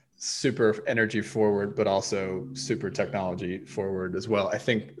 super energy forward, but also super technology forward as well. I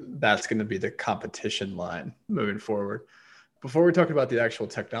think that's going to be the competition line moving forward. Before we talk about the actual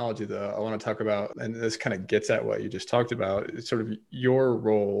technology, though, I want to talk about, and this kind of gets at what you just talked about, it's sort of your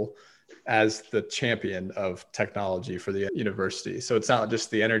role as the champion of technology for the university. So it's not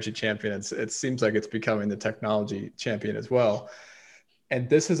just the energy champion. It seems like it's becoming the technology champion as well. And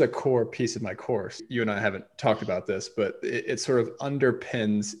this is a core piece of my course. You and I haven't talked about this, but it sort of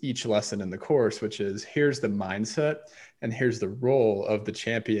underpins each lesson in the course, which is here's the mindset and here's the role of the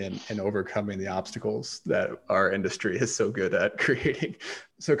champion in overcoming the obstacles that our industry is so good at creating.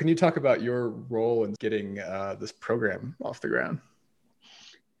 So can you talk about your role in getting this program off the ground?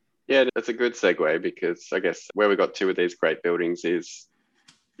 Yeah, that's a good segue, because I guess where we got to with these great buildings is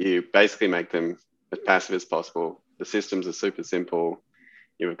you basically make them as passive as possible. The systems are super simple.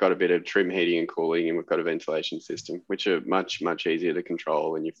 We've got a bit of trim heating and cooling, and we've got a ventilation system, which are much, much easier to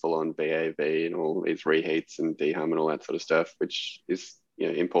control when you full on VAV and all these reheats and dehum and all that sort of stuff, which is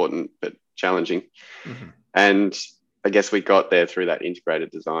important but challenging. Mm-hmm. And I guess we got there through that integrated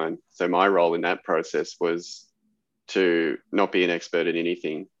design. So my role in that process was to not be an expert in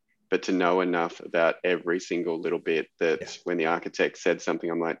anything, but to know enough about every single little bit that when the architect said something,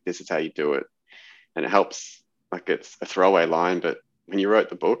 I'm like, this is how you do it. And it helps, like it's a throwaway line, but when you wrote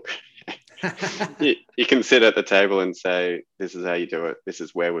the book, you can sit at the table and say, this is how you do it. This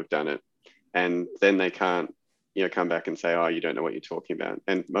is where we've done it. And then they can't, come back and say, oh, you don't know what you're talking about.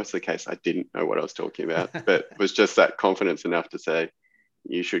 And most of the case, I didn't know what I was talking about, but it was just that confidence enough to say,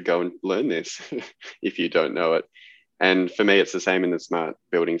 you should go and learn this if you don't know it. And for me, it's the same in the smart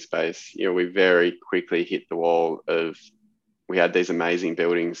building space. We very quickly hit the wall of, we had these amazing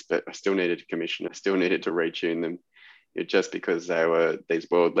buildings, but I still needed to commission. I still needed to retune them. Just because they were these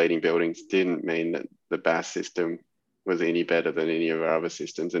world-leading buildings didn't mean that the BAS system was any better than any of our other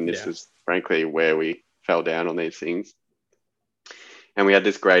systems. And this is frankly where we fell down on these things. And we had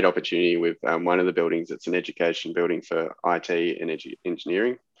this great opportunity with one of the buildings. It's an education building for IT and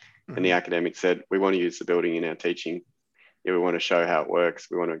engineering. Mm-hmm. And the academic said, we want to use the building in our teaching. We want to show how it works.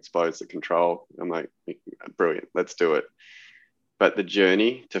 We want to expose the control. I'm like, brilliant, let's do it. But the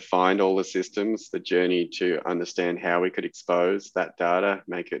journey to find all the systems, the journey to understand how we could expose that data,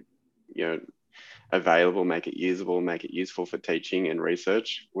 make it, available, make it usable, make it useful for teaching and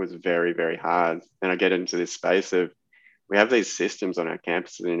research was very, very hard. And I get into this space of, we have these systems on our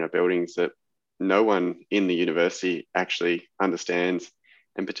campuses and in our buildings that no one in the university actually understands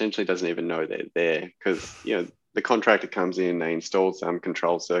and potentially doesn't even know they're there, because the contractor comes in, they install some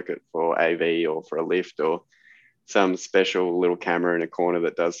control circuit for AV or for a lift or some special little camera in a corner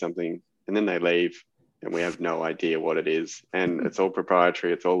that does something, and then they leave and we have no idea what it is, and it's all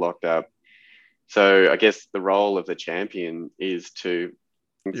proprietary, it's all locked up. So I guess the role of the champion is to...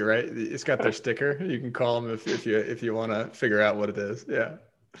 You're right. It's got their sticker. You can call them if you want to figure out what it is. Yeah.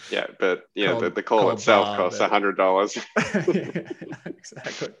 Yeah, but the call itself costs $100.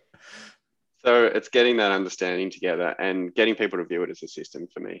 Exactly. So it's getting that understanding together and getting people to view it as a system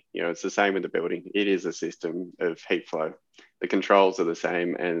for me. It's the same with the building. It is a system of heat flow. The controls are the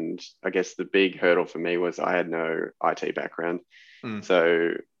same. And I guess the big hurdle for me was I had no IT background.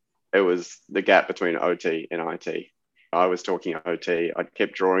 So it was the gap between OT and IT. I was talking OT. I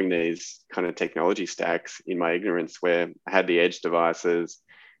kept drawing these kind of technology stacks in my ignorance, where I had the edge devices,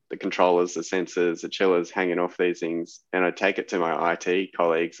 the controllers, the sensors, the chillers hanging off these things. And I'd take it to my IT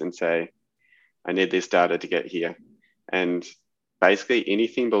colleagues and say, I need this data to get here. And basically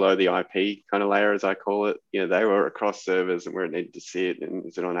anything below the IP kind of layer, as I call it, they were across servers and where it needed to sit. And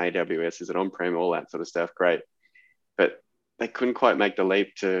is it on AWS? Is it on-prem? All that sort of stuff. Great. But they couldn't quite make the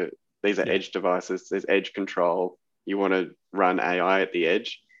leap to, these are edge devices. There's edge control. You want to run AI at the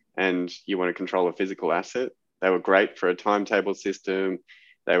edge and you want to control a physical asset. They were great for a timetable system.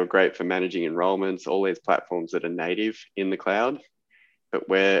 They were great for managing enrollments, all these platforms that are native in the cloud. But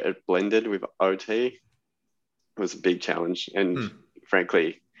where it blended with OT was a big challenge. And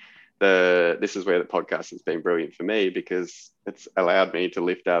frankly, this is where the podcast has been brilliant for me, because it's allowed me to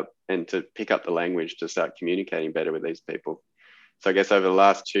lift up and to pick up the language to start communicating better with these people. So I guess over the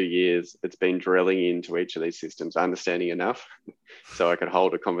last 2 years, it's been drilling into each of these systems, understanding enough so I could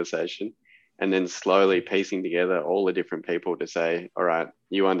hold a conversation, and then slowly piecing together all the different people to say, all right,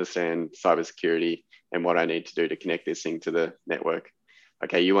 you understand cybersecurity and what I need to do to connect this thing to the network.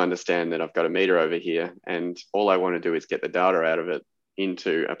 Okay, you understand that I've got a meter over here and all I want to do is get the data out of it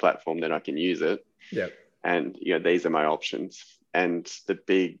into a platform that I can use it. Yeah. And, these are my options. And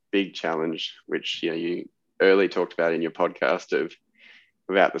the big challenge, which, you early talked about in your podcast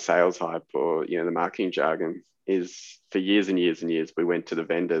about the sales hype or, the marketing jargon, is for years and years and years, we went to the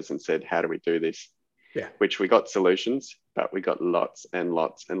vendors and said, how do we do this? Yeah. Which we got solutions, but we got lots and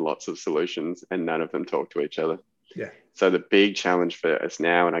lots and lots of solutions and none of them talk to each other. Yeah. So the big challenge for us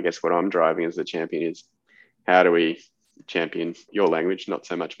now, and I guess what I'm driving as the champion, is how do we champion your language, not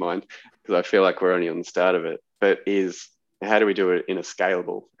so much mine, because I feel like we're only on the start of it, but is how do we do it in a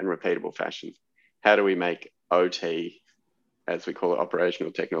scalable and repeatable fashion? How do we make OT, as we call it,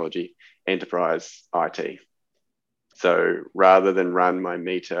 operational technology, enterprise IT? So rather than run my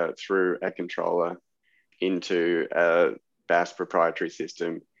meter through a controller into a vast proprietary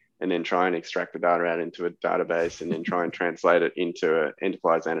system and then try and extract the data out into a database and then try and translate it into an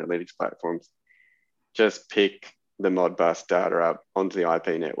enterprise analytics platforms, just pick the Modbus data up onto the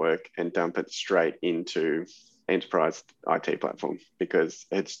IP network and dump it straight into enterprise IT platform, because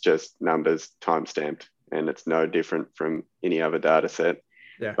it's just numbers time-stamped and it's no different from any other data set.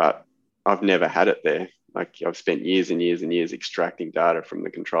 Yeah. But I've never had it there. Like, I've spent years and years and years extracting data from the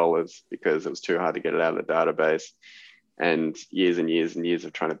controllers because it was too hard to get it out of the database, and years and years and years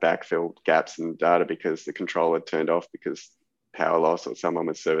of trying to backfill gaps in the data because the controller turned off because power loss or someone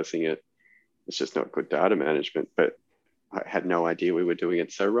was servicing it. It's just not good data management, but I had no idea we were doing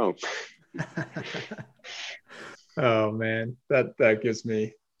it so wrong. Oh man, that gives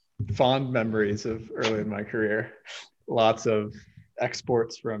me fond memories of early in my career. Lots of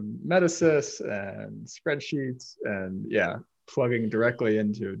exports from Metasys and spreadsheets, and plugging directly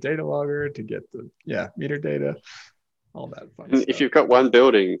into a data logger to get the meter data, all that fun stuff. If you've got one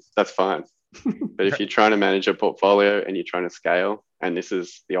building, that's fine. But if you're trying to manage a portfolio and you're trying to scale, and this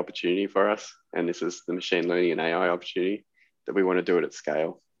is the opportunity for us, and this is the machine learning and AI opportunity, that we want to do it at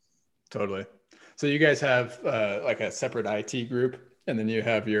scale. Totally. So you guys have like a separate IT group, and then you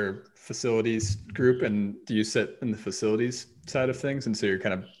have your facilities group, and do you sit in the facilities side of things? And so you're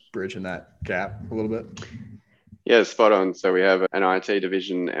kind of bridging that gap a little bit? Yeah, spot on. So we have an IT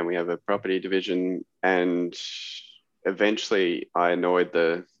division and we have a property division, and eventually I annoyed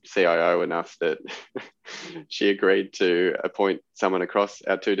the CIO enough that she agreed to appoint someone across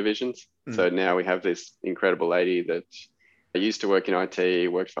our two divisions. So now we have this incredible lady that used to work in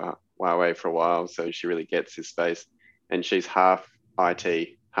IT, worked for Huawei for a while, so she really gets this space, and she's half IT,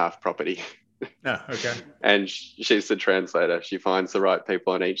 half property. Oh, okay. And she's the translator. She finds the right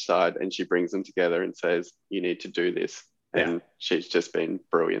people on each side and she brings them together and says, you need to do this. And she's just been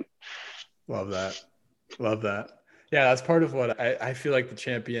brilliant. Love that. Love that. Yeah, that's part of what I feel like the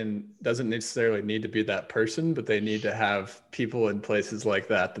champion doesn't necessarily need to be that person, but they need to have people in places like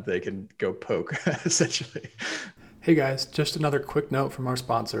that they can go poke, essentially. Hey guys, just another quick note from our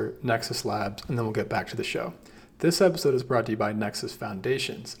sponsor, Nexus Labs, and then we'll get back to the show. This episode is brought to you by Nexus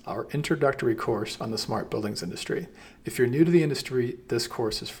Foundations, our introductory course on the smart buildings industry. If you're new to the industry, this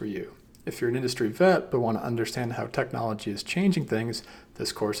course is for you. If you're an industry vet but want to understand how technology is changing things,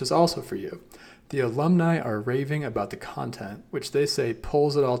 this course is also for you. The alumni are raving about the content, which they say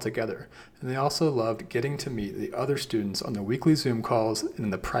pulls it all together, and they also loved getting to meet the other students on the weekly Zoom calls and in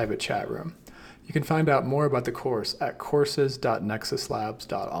the private chat room. You can find out more about the course at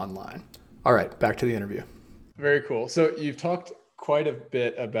courses.nexuslabs.online. All right, back to the interview. Very cool. So you've talked quite a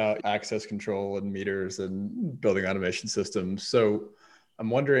bit about access control and meters and building automation systems. So I'm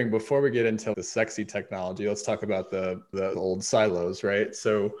wondering, before we get into the sexy technology, let's talk about the old silos, right?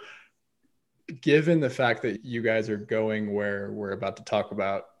 So given the fact that you guys are going where we're about to talk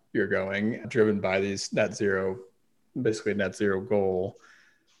about you're going, driven by these net zero goal,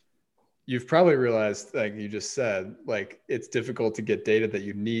 you've probably realized, like you just said, like it's difficult to get data that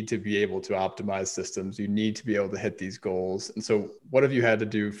you need to be able to optimize systems. You need to be able to hit these goals. And so what have you had to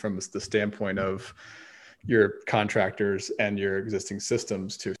do from the standpoint of your contractors and your existing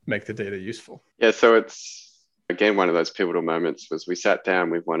systems to make the data useful? Yeah, so it's, again, one of those pivotal moments was we sat down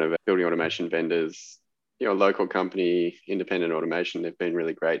with one of our building automation vendors, a local company, Independent Automation. They've been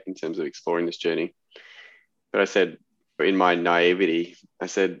really great in terms of exploring this journey. But I said, in my naivety, I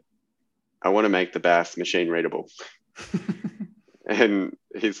said, I want to make the BAS machine readable. And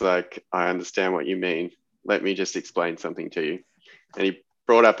he's like, I understand what you mean. Let me just explain something to you. And he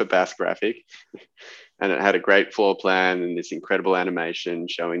brought up a BAS graphic, and it had a great floor plan and this incredible animation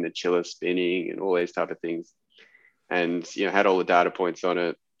showing the chiller spinning and all these type of things. And had all the data points on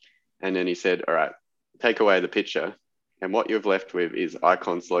it. And then he said, all right, take away the picture, and what you've left with is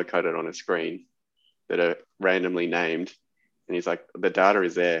icons located on a screen that are randomly named. And he's like, the data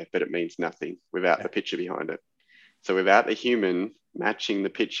is there, but it means nothing without the picture behind it. So without the human matching the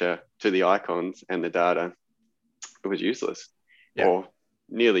picture to the icons and the data, it was useless, or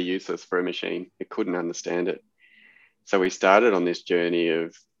nearly useless for a machine. It couldn't understand it. So we started on this journey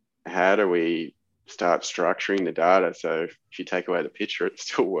of how do we start structuring the data so if you take away the picture, it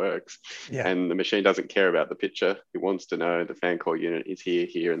still works. And the machine doesn't care about the picture. It wants to know the fan core unit is here,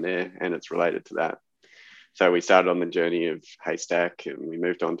 here, and there, and it's related to that. So we started on the journey of Haystack, and we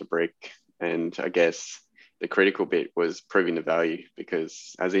moved on to Brick. And I guess the critical bit was proving the value,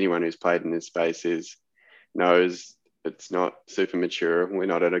 because as anyone who's played in this space knows, it's not super mature. We're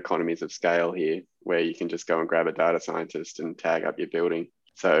not at economies of scale here where you can just go and grab a data scientist and tag up your building.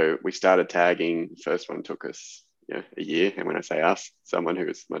 So we started tagging. The first one took us a year. And when I say us, someone who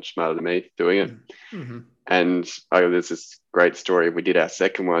was much smarter than me doing it. Mm-hmm. And there's this great story. We did our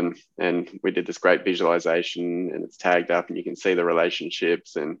second one, and we did this great visualization, and it's tagged up, and you can see the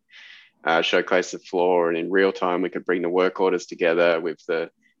relationships and showcase the floor. And in real time, we could bring the work orders together with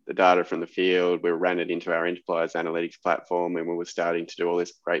the data from the field. We ran it into our enterprise analytics platform, and we were starting to do all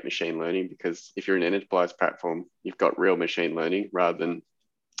this great machine learning, because if you're in an enterprise platform, you've got real machine learning rather than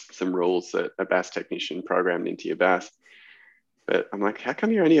some rules that a BAS technician programmed into your BAS. But I'm like, how come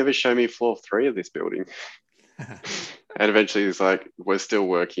you only ever show me floor 3 of this building? And eventually he's like, we're still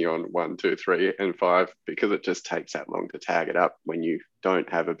working on 1, 2, 3, and 5, because it just takes that long to tag it up when you don't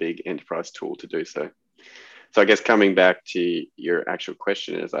have a big enterprise tool to do so. So I guess coming back to your actual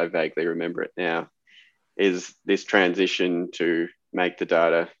question, as I vaguely remember it now, is this transition to make the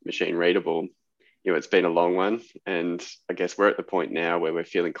data machine readable. It's been a long one. And I guess we're at the point now where we're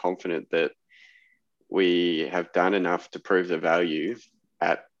feeling confident that we have done enough to prove the value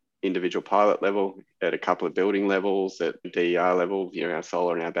at individual pilot level, at a couple of building levels, at DER level, our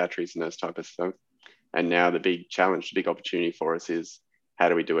solar and our batteries and those type of stuff. And now the big challenge, the big opportunity for us is, how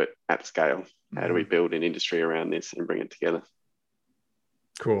do we do it at scale? How do we build an industry around this and bring it together?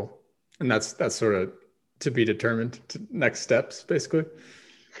 Cool. And that's sort of to be determined, next steps, basically.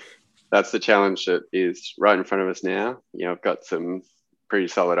 That's the challenge that is right in front of us now. I've got some pretty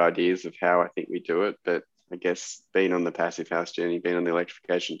solid ideas of how I think we do it, but I guess being on the passive house journey, being on the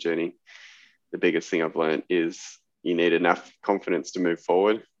electrification journey, the biggest thing I've learned is you need enough confidence to move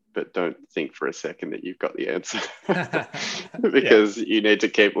forward, but don't think for a second that you've got the answer because you need to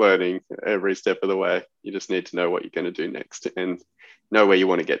keep learning every step of the way. You just need to know what you're going to do next and know where you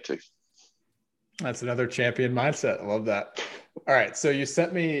want to get to. That's another champion mindset. I love that. All right. So you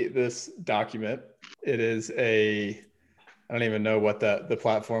sent me this document. It is I don't even know what the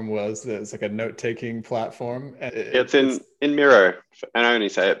platform was. It's like a note-taking platform. It's in Miro. And I only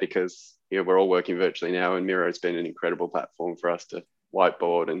say it because we're all working virtually now, and Miro has been an incredible platform for us to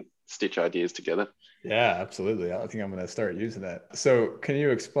whiteboard and stitch ideas together. Yeah, absolutely. I think I'm going to start using that. So can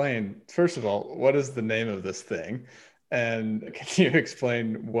you explain, first of all, what is the name of this thing? And can you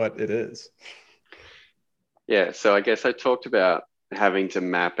explain what it is? Yeah, so I guess I talked about having to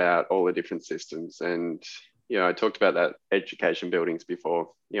map out all the different systems. And, I talked about that education buildings before.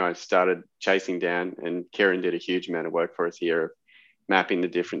 I started chasing down, and Kieran did a huge amount of work for us here, mapping the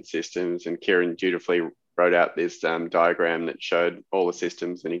different systems. And Kieran dutifully wrote out this diagram that showed all the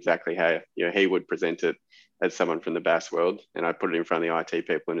systems and exactly how, he would present it as someone from the BAS world. And I put it in front of the IT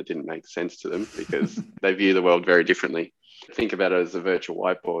people, and it didn't make sense to them because they view the world very differently. Think about it as a virtual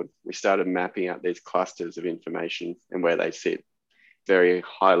whiteboard. We started mapping out these clusters of information and where they sit. Very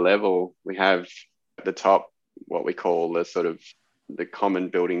high level, we have at the top what we call the sort of the common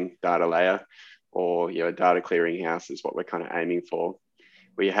building data layer, or data clearinghouse is what we're kind of aiming for.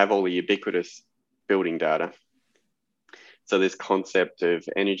 We have all the ubiquitous building data. So this concept of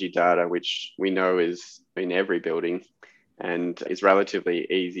energy data, which we know is in every building and is relatively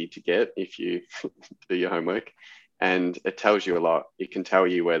easy to get if you do your homework. And it tells you a lot. It can tell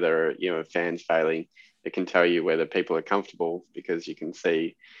you whether, a fan's failing. It can tell you whether people are comfortable because you can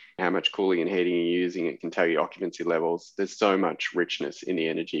see how much cooling and heating you're using. It can tell you occupancy levels. There's so much richness in the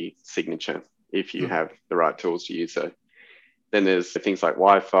energy signature if you have the right tools to use so. Then there's things like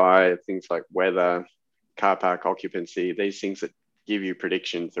Wi-Fi, things like weather, car park occupancy, these things that give you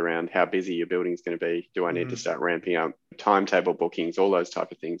predictions around how busy your building's going to be. Do I need to start ramping up? Timetable bookings, all those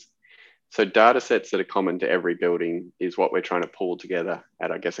type of things. So data sets that are common to every building is what we're trying to pull together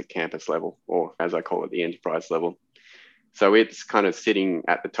at, I guess, a campus level, or as I call it, the enterprise level. So it's kind of sitting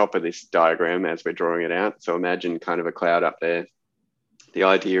at the top of this diagram as we're drawing it out. So imagine kind of a cloud up there. The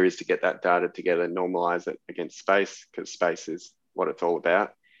idea is to get that data together, normalize it against space, because space is what it's all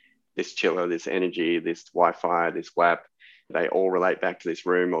about. This chiller, this energy, this Wi-Fi, this WAP, they all relate back to this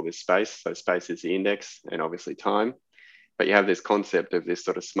room or this space. So space is the index, and obviously time. But you have this concept of this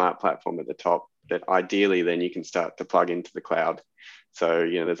sort of smart platform at the top that ideally then you can start to plug into the cloud. So,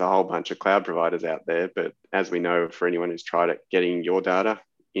 there's a whole bunch of cloud providers out there, but as we know, for anyone who's tried it, getting your data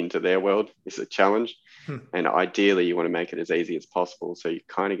into their world is a challenge. And ideally you want to make it as easy as possible. So you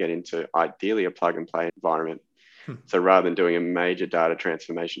kind of get into ideally a plug and play environment. So rather than doing a major data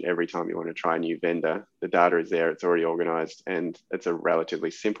transformation every time you want to try a new vendor, the data is there, it's already organized, and it's a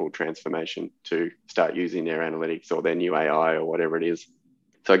relatively simple transformation to start using their analytics or their new AI or whatever it is.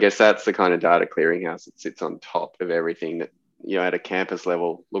 So I guess that's the kind of data clearinghouse that sits on top of everything that, at a campus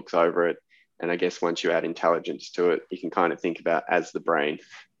level looks over it. And I guess once you add intelligence to it, you can kind of think about as the brain.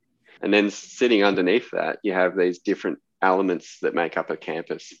 And then sitting underneath that, you have these different elements that make up a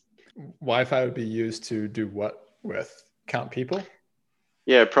campus. Wi-Fi would be used to do what with? Count people?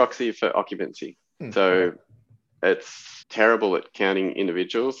 Yeah, proxy for occupancy. So it's terrible at counting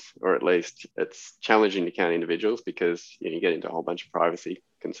individuals, or at least it's challenging to count individuals because you get into a whole bunch of privacy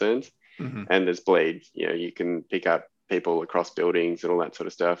concerns. And there's bleed. You can pick up people across buildings and all that sort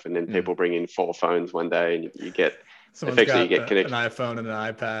of stuff, and then people bring in 4 phones one day, and you get Someone's got an iPhone and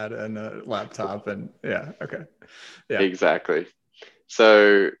an iPad and a laptop, and exactly.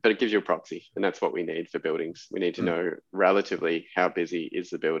 So, but it gives you a proxy, and that's what we need for buildings. We need to know relatively how busy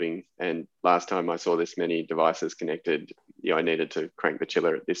is the building. And last time I saw this many devices connected, I needed to crank the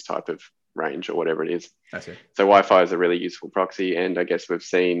chiller at this type of range or whatever it is. I see. So Wi-Fi is a really useful proxy. And I guess we've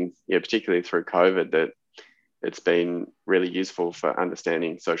seen, particularly through COVID, that it's been really useful for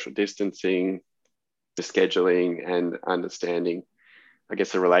understanding social distancing, the scheduling, and understanding, I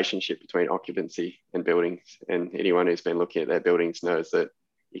guess, the relationship between occupancy and buildings. And anyone who's been looking at their buildings knows that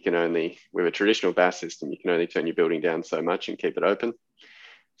you can only, with a traditional BAS system, you can only turn your building down so much and keep it open.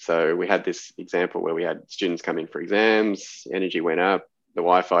 So we had this example where we had students come in for exams, energy went up, the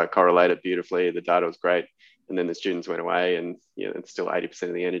Wi-Fi correlated beautifully, the data was great. And then the students went away, and and still 80%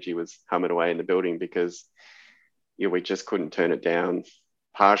 of the energy was humming away in the building because we just couldn't turn it down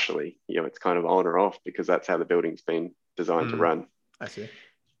partially. It's kind of on or off because that's how the building's been designed to run. I see.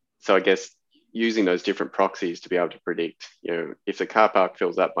 So I guess using those different proxies to be able to predict, if the car park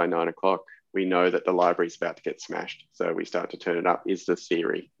fills up by 9 o'clock, we know that the library's about to get smashed. So we start to turn it up is the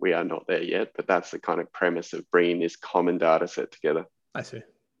theory. We are not there yet, but that's the kind of premise of bringing this common data set together. I see.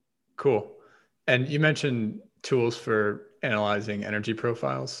 Cool. And you mentioned tools for analyzing energy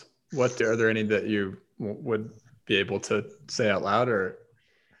profiles. Are there any that you would be able to say out loud, or?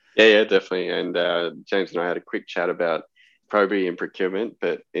 Yeah, definitely. And James and I had a quick chat about probity and procurement,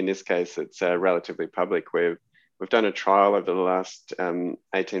 but in this case, it's relatively public. We've done a trial over the last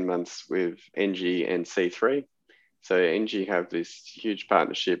 18 months with NG and C3. So NG have this huge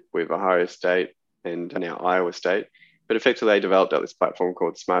partnership with Ohio State and now Iowa State, but effectively they developed out this platform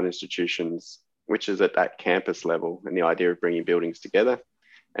called Smart Institutions, which is at that campus level, and the idea of bringing buildings together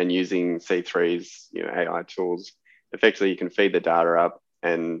and using C3's AI tools. Effectively, you can feed the data up,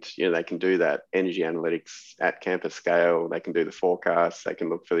 and they can do that energy analytics at campus scale. They can do the forecasts. They can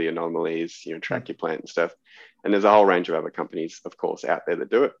look for the anomalies, track your plant and stuff. And there's a whole range of other companies, of course, out there that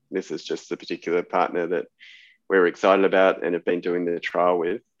do it. This is just the particular partner that we're excited about and have been doing the trial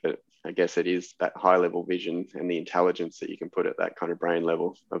with. But I guess it is that high level vision and the intelligence that you can put at that kind of brain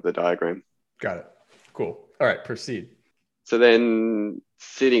level of the diagram. Got it. Cool. All right, proceed. So then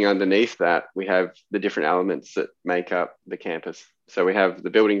sitting underneath that, we have the different elements that make up the campus. So we have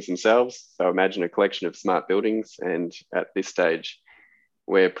the buildings themselves. So imagine a collection of smart buildings. And at this stage,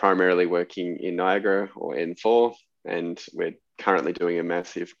 we're primarily working in Niagara or N4, and we're currently doing a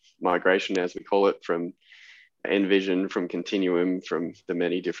massive migration, as we call it, from Envision, from Continuum, from the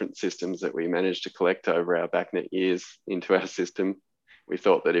many different systems that we managed to collect over our BACnet years into our system. We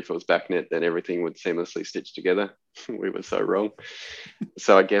thought that if it was BACnet, then everything would seamlessly stitch together. We were so wrong.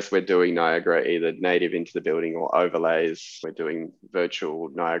 So I guess we're doing Niagara either native into the building or overlays. We're doing virtual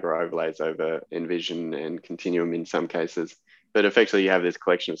Niagara overlays over Envision and Continuum in some cases. But effectively, you have this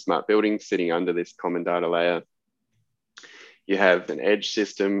collection of smart buildings sitting under this common data layer. You have an edge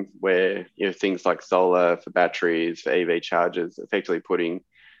system where things like solar for batteries, for EV chargers, effectively putting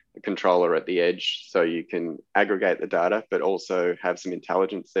a controller at the edge so you can aggregate the data, but also have some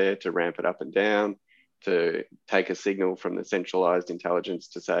intelligence there to ramp it up and down, to take a signal from the centralized intelligence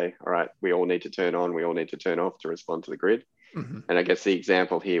to say, all right, we all need to turn on, we all need to turn off to respond to the grid. Mm-hmm. And I guess the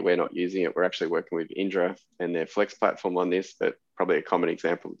example here, we're not using it. We're actually working with Indra and their Flex platform on this, but probably a common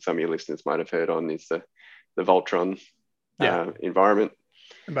example that some of your listeners might have heard on is the Voltron environment.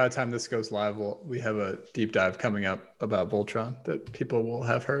 And by the time this goes live, we have a deep dive coming up about Voltron that people will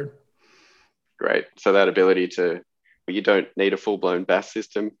have heard. Great. So that ability you don't need a full-blown BAS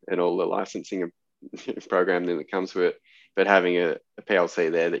system and all the licensing and programming that comes with it, but having a PLC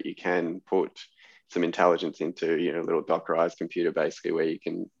there that you can put some intelligence into, a little Dockerized computer basically where you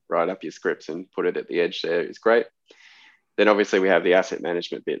can write up your scripts and put it at the edge there is great. Then obviously we have the asset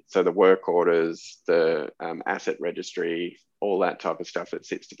management bit. So the work orders, the asset registry, all that type of stuff that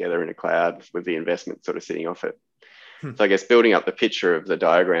sits together in a cloud with the investment sort of sitting off it. So I guess building up the picture of the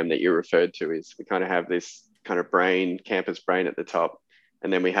diagram that you referred to is we kind of have this kind of campus brain at the top,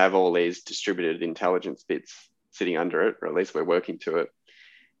 and then we have all these distributed intelligence bits sitting under it, or at least we're working to it.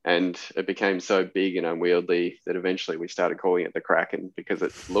 And it became so big and unwieldy that eventually we started calling it the Kraken because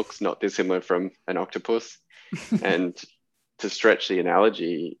it looks not dissimilar from an octopus. And to stretch the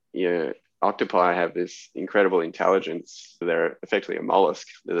analogy, octopi have this incredible intelligence. They're effectively a mollusk.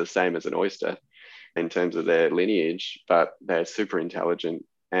 They're the same as an oyster in terms of their lineage, but they're super intelligent.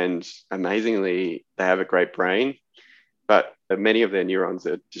 And amazingly, they have a great brain, but many of their neurons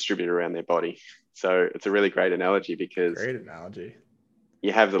are distributed around their body. So it's a really great analogy because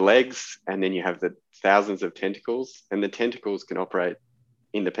you have the legs and then you have the thousands of tentacles, and the tentacles can operate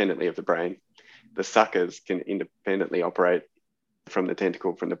independently of the brain. The suckers can independently operate from the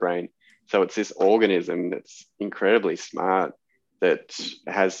tentacle from the brain. So it's this organism that's incredibly smart that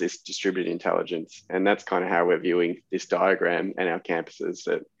has this distributed intelligence. And that's kind of how we're viewing this diagram and our campuses,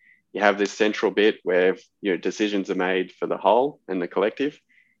 that you have this central bit where decisions are made for the whole and the collective,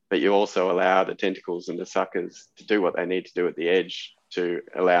 but you also allow the tentacles and the suckers to do what they need to do at the edge to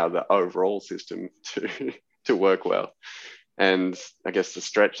allow the overall system to work well. And I guess the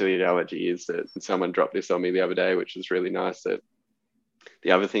stretch of the analogy is that someone dropped this on me the other day, which was really nice, that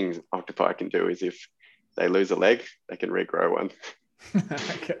the other thing octopi can do is if they lose a leg, they can regrow one.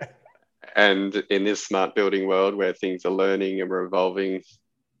 Okay. And in this smart building world where things are learning and we're evolving,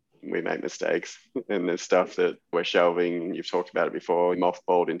 we make mistakes. And there's stuff that we're shelving. You've talked about it before,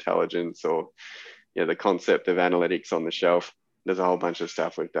 mothballed intelligence, or the concept of analytics on the shelf. There's a whole bunch of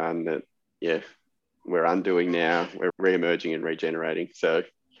stuff we've done that, we're undoing now. We're re-emerging and regenerating. So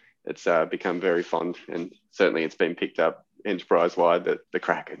it's become very fond, and certainly it's been picked up enterprise-wide that the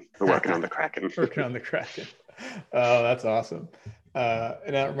Kraken. We're working on the Kraken. Working on the Kraken. Oh, that's awesome.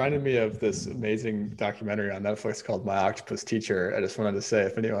 And that reminded me of this amazing documentary on Netflix called My Octopus Teacher. I just wanted to say,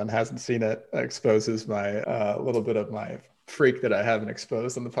 if anyone hasn't seen it, it exposes my little bit of my freak that I haven't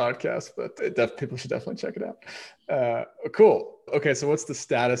exposed on the podcast, but people should definitely check it out. Cool. Okay, so what's the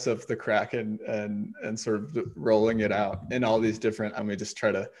status of the Kraken and sort of rolling it out in all these different? I'm gonna just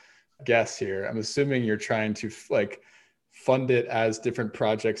try to guess here. I'm assuming you're trying to fund it as different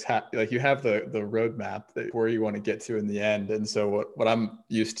projects like you have the roadmap where you want to get to in the end. And so what I'm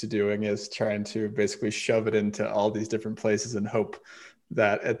used to doing is trying to basically shove it into all these different places and hope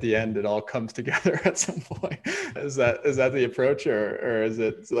that at the end it all comes together at some point. Is that the approach, or is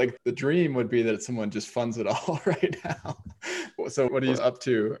it like the dream would be that someone just funds it all right now? So what are you up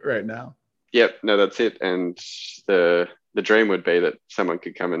to right now? Yep, no, that's it. And the dream would be that someone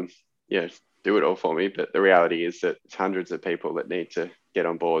could come and do it all for me. But the reality is that it's hundreds of people that need to get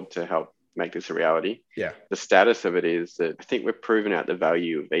on board to help make this a reality. Yeah. The status of it is that I think we've proven out the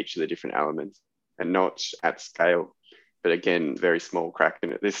value of each of the different elements, and not at scale, but again, very small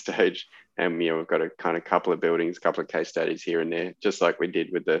cracking at this stage. And we've got a kind of couple of buildings, a couple of case studies here and there, just like we did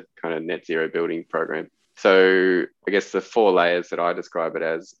with the kind of net zero building program. So I guess the 4 layers that I describe it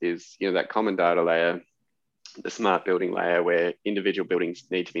as is, that common data layer, the smart building layer, where individual buildings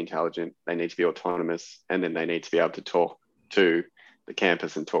need to be intelligent, they need to be autonomous, and then they need to be able to talk to the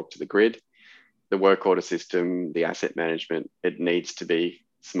campus and talk to the grid. The work order system, the asset management, it needs to be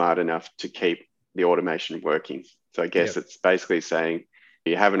smart enough to keep the automation working. So I guess It's basically saying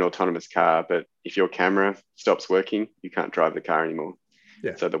you have an autonomous car, but if your camera stops working, you can't drive the car anymore.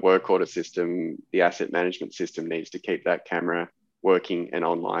 Yeah. So the work order system, the asset management system needs to keep that camera working and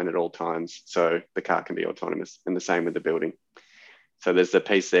online at all times so the car can be autonomous, and the same with the building. So there's the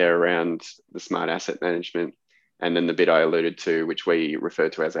piece there around the smart asset management. And then the bit I alluded to, which we refer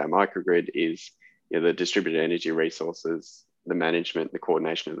to as our microgrid, is the distributed energy resources, the management, the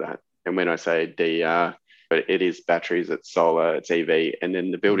coordination of that. And when I say DER, but it is batteries, it's solar, it's EV, and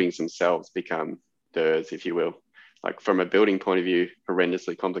then the buildings themselves become DERs, if you will. Like from a building point of view,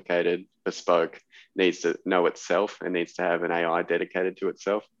 horrendously complicated, bespoke, needs to know itself and needs to have an AI dedicated to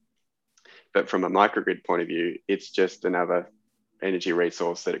itself. But from a microgrid point of view, it's just another energy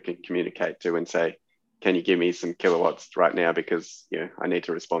resource that it can communicate to and say, can you give me some kilowatts right now, because I need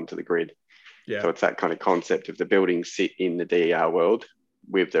to respond to the grid. Yeah. So it's that kind of concept of the buildings sit in the DER world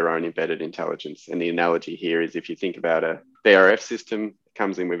with their own embedded intelligence. And the analogy here is, if you think about a VRF system, it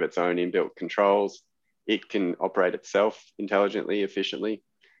comes in with its own inbuilt controls. It can operate itself intelligently, efficiently.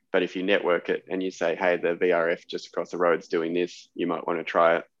 But if you network it and you say, hey, the VRF just across the road's doing this, you might want to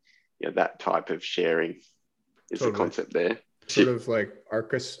try it. That type of sharing is the concept there. Sort of like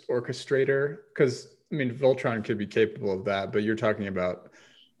orchestrator, because Voltron could be capable of that, but you're talking about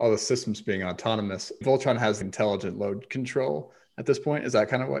all the systems being autonomous. Voltron has intelligent load control at this point. Is that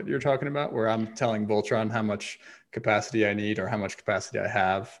kind of what you're talking about, where I'm telling Voltron how much capacity I need or how much capacity I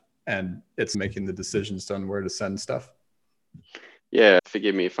have, and it's making the decisions on where to send stuff? Yeah,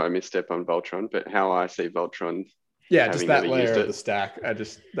 forgive me if I misstep on Voltron, but how I see Voltron. Yeah, just that layer of the stack.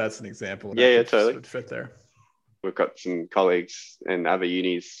 That's an example. Yeah, totally. Would fit there. We've got some colleagues and other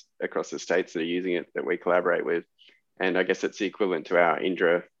unis across the states that are using it that we collaborate with. And I guess it's the equivalent to our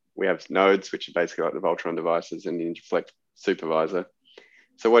Indra. We have nodes, which are basically like the Voltron devices, and the IndraFlex supervisor.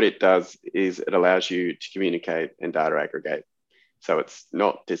 So what it does is it allows you to communicate and data aggregate. So it's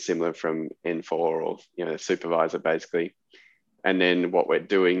not dissimilar from N4 or supervisor basically. And then what we're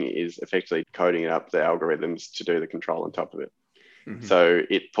doing is effectively coding up the algorithms to do the control on top of it. Mm-hmm. So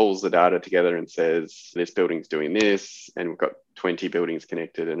it pulls the data together and says, this building's doing this, and we've got 20 buildings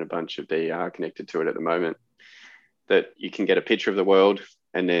connected and a bunch of DER connected to it at the moment, that you can get a picture of the world.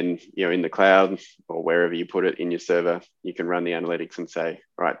 And then, in the cloud or wherever you put it in your server, you can run the analytics and say,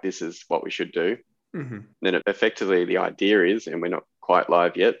 right, this is what we should do. Mm-hmm. Then effectively the idea is, and we're not quite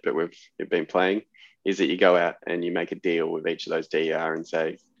live yet, but we've been playing, is that you go out and you make a deal with each of those DER and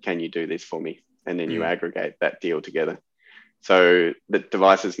say, can you do this for me? And then you aggregate that deal together. So the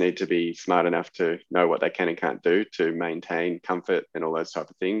devices need to be smart enough to know what they can and can't do to maintain comfort and all those type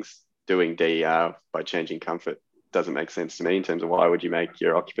of things. Doing DER by changing comfort doesn't make sense to me in terms of why would you make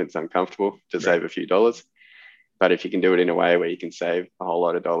your occupants uncomfortable to save a few dollars. But if you can do it in a way where you can save a whole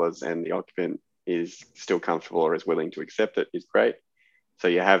lot of dollars and the occupant is still comfortable or is willing to accept it, is great. So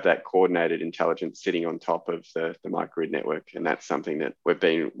you have that coordinated intelligence sitting on top of the microgrid network. And that's something that we've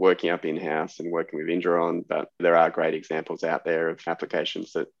been working up in-house and working with Indra on. But there are great examples out there of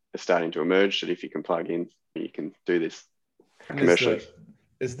applications that are starting to emerge that if you can plug in, you can do this commercially.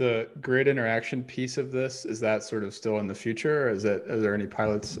 Is the grid interaction piece of this, is that sort of still in the future? Or are there any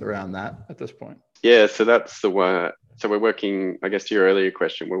pilots around that at this point? Yeah, so that's the one. So we're working, I guess to your earlier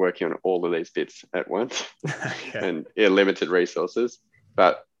question, we're working on all of these bits at once and limited resources.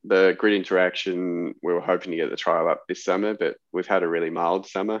 But the grid interaction, we were hoping to get the trial up this summer, but we've had a really mild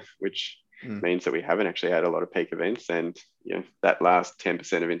summer, which means that we haven't actually had a lot of peak events. And that last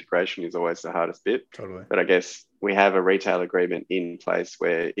 10% of integration is always the hardest bit. Totally. But I guess we have a retail agreement in place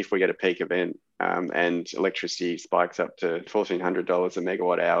where if we get a peak event and electricity spikes up to $1,400 a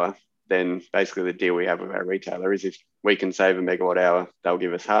megawatt hour, then basically the deal we have with our retailer is if we can save a megawatt hour, they'll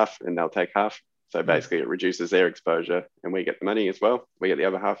give us half and they'll take half. So basically it reduces their exposure and we get the money as well. We get the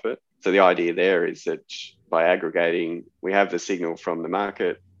other half of it. So the idea there is that by aggregating, we have the signal from the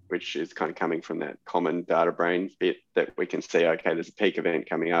market, which is kind of coming from that common data brain bit that we can see, okay, there's a peak event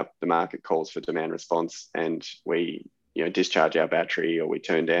coming up, the market calls for demand response and we discharge our battery or we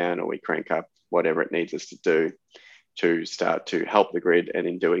turn down or we crank up whatever it needs us to do to start to help the grid, and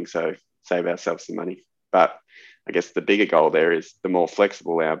in doing so, save ourselves some money. But I guess the bigger goal there is the more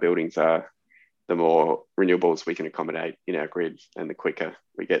flexible our buildings are, the more renewables we can accommodate in our grid, and the quicker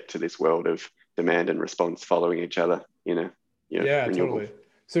we get to this world of demand and response following each other. Yeah, renewables. Totally.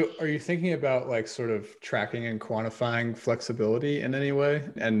 So are you thinking about like sort of tracking and quantifying flexibility in any way?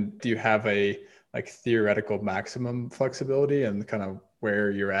 And do you have a like theoretical maximum flexibility and kind of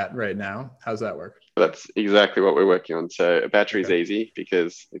where you're at right now? How's that work? That's exactly what we're working on. So a battery is easy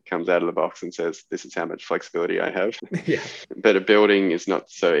because it comes out of the box and says, this is how much flexibility I have. Yeah. But a building is not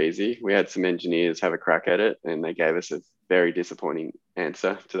so easy. We had some engineers have a crack at it and they gave us a very disappointing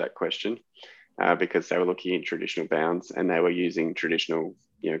answer to that question because they were looking in traditional bounds and they were using traditional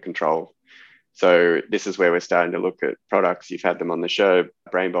control. So this is where we're starting to look at products. You've had them on the show,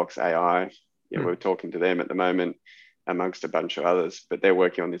 Brainbox AI. We're talking to them at the moment, amongst a bunch of others, but they're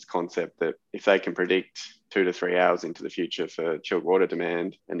working on this concept that if they can predict 2 to 3 hours into the future for chilled water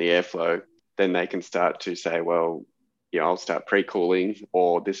demand and the airflow, then they can start to say, well, I'll start pre-cooling,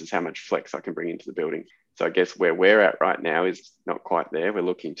 or this is how much flex I can bring into the building. So I guess where we're at right now is not quite there. We're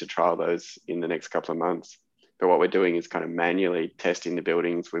looking to trial those in the next couple of months. But what we're doing is kind of manually testing the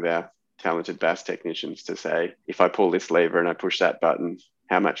buildings with our talented BAS technicians to say, if I pull this lever and I push that button,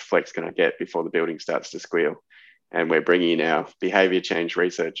 how much flex can I get before the building starts to squeal? And we're bringing in our behavior change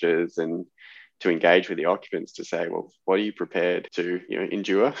researchers and to engage with the occupants to say, well, what are you prepared to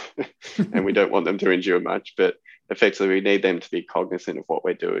endure? And we don't want them to endure much, but effectively we need them to be cognizant of what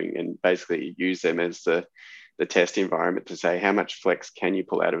we're doing and basically use them as the test environment to say, how much flex can you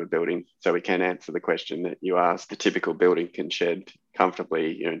pull out of a building? So we can answer the question that you asked. The typical building can shed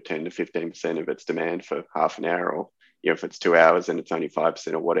comfortably 10 to 15% of its demand for half an hour, or if it's 2 hours and it's only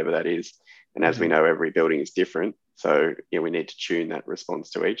 5% or whatever that is. And as we know, every building is different. So we need to tune that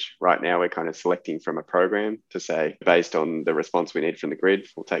response to each. Right now, we're kind of selecting from a program to say, based on the response we need from the grid,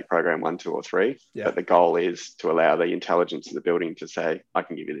 we'll take program 1, 2, or 3. Yeah. But the goal is to allow the intelligence of the building to say, I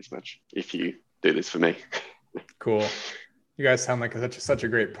can give you this much if you do this for me. Cool. You guys sound like such a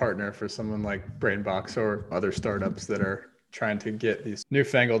great partner for someone like Brainbox or other startups that are trying to get these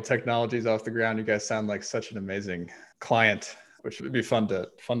newfangled technologies off the ground. You guys sound like such an amazing client, which would be fun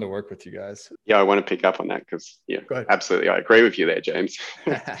to work with you guys. Yeah, I want to pick up on that because absolutely. I agree with you there, James.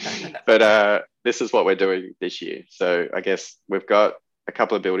 But this is what we're doing this year. So I guess we've got a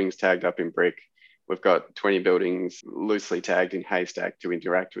couple of buildings tagged up in brick. We've got 20 buildings loosely tagged in Haystack to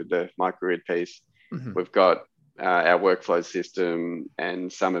interact with the microgrid piece. Mm-hmm. We've got our workflow system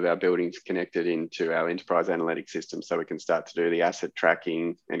and some of our buildings connected into our enterprise analytics system, so we can start to do the asset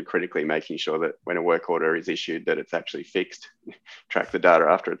tracking and critically making sure that when a work order is issued that it's actually fixed, track the data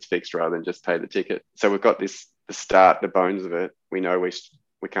after it's fixed rather than just pay the ticket. So we've got the bones of it. We know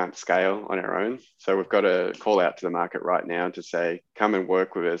we can't scale on our own. So we've got to call out to the market right now to say, come and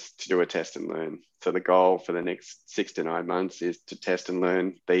work with us to do a test and learn. So the goal for the next 6 to 9 months is to test and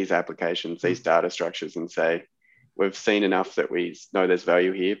learn these applications, these data structures, and say, we've seen enough that we know there's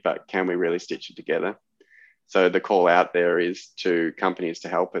value here, but can we really stitch it together? So the call out there is to companies to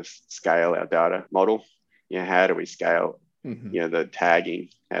help us scale our data model. How do we scale, the tagging?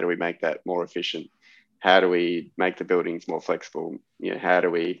 How do we make that more efficient? How do we make the buildings more flexible? How do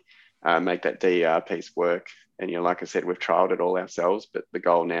we make that DER piece work? And, like I said, we've trialed it all ourselves, but the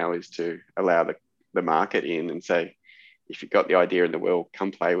goal now is to allow the market in and say, if you've got the idea in the will,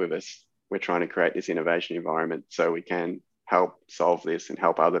 come play with us. We're trying to create this innovation environment so we can help solve this and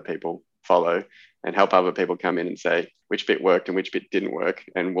help other people follow and help other people come in and say which bit worked and which bit didn't work.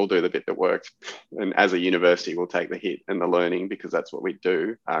 And we'll do the bit that worked. And as a university, we'll take the hit and the learning because that's what we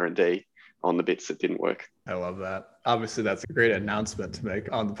do, R&D, on the bits that didn't work. I love that. Obviously, that's a great announcement to make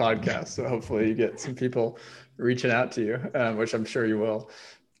on the podcast. So hopefully you get some people reaching out to you, which I'm sure you will.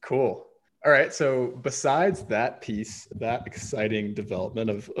 Cool. All right. So besides that piece, that exciting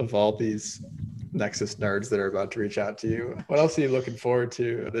development of all these Nexus nerds that are about to reach out to you, what else are you looking forward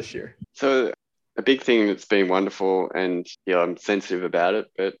to this year? So a big thing that's been wonderful, and I'm sensitive about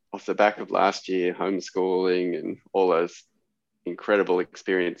it, but off the back of last year, homeschooling and all those incredible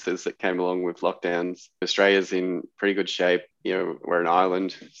experiences that came along with lockdowns. Australia's in pretty good shape. We're an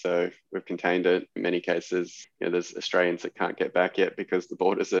island, so we've contained it. In many cases, there's Australians that can't get back yet because the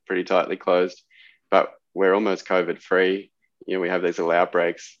borders are pretty tightly closed, but we're almost COVID free. We have these little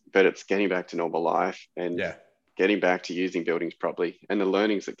outbreaks, but it's getting back to normal life and getting back to using buildings properly and the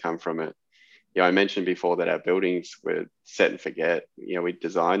learnings that come from it. I mentioned before that our buildings were set and forget. We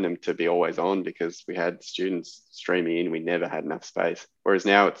designed them to be always on because we had students streaming in. We never had enough space. Whereas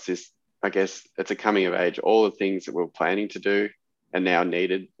now it's this, I guess, it's a coming of age. All the things that we were planning to do are now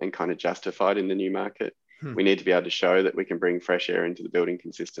needed and kind of justified in the new market. We need to be able to show that we can bring fresh air into the building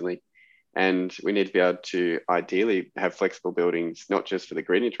consistently. And we need to be able to ideally have flexible buildings, not just for the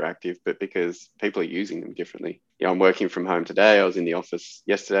grid interactive, but because people are using them differently. I'm working from home today. I was in the office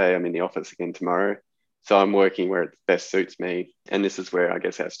yesterday. I'm in the office again tomorrow. So I'm working where it best suits me. And this is where I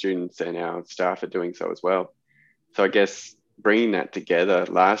guess our students and our staff are doing so as well. So I guess bringing that together,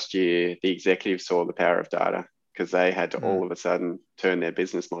 last year, the executives saw the power of data because they had to all of a sudden turn their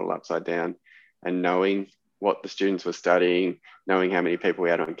business model upside down, and knowing what the students were studying, knowing how many people we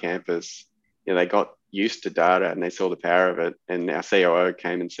had on campus, they got used to data and they saw the power of it. And our COO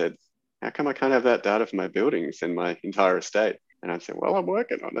came and said, how come I can't have that data for my buildings and my entire estate? And I said, well, I'm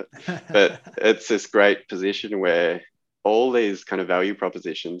working on it. But it's this great position where all these kind of value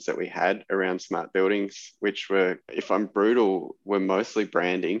propositions that we had around smart buildings, which were, if I'm brutal, were mostly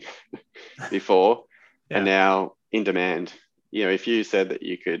branding before, and now in demand. If you said that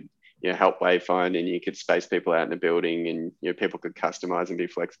you could help wayfind and you could space people out in the building and people could customize and be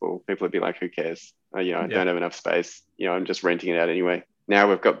flexible, people would be like, who cares? I don't have enough space. I'm just renting it out anyway. Now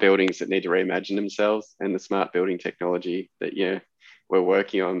we've got buildings that need to reimagine themselves, and the smart building technology that we're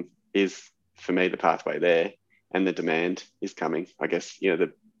working on is, for me, the pathway there, and the demand is coming. I guess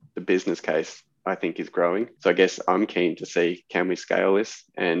the business case, I think, is growing. So I guess I'm keen to see, can we scale this,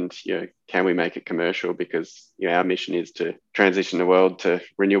 and can we make it commercial? Because our mission is to transition the world to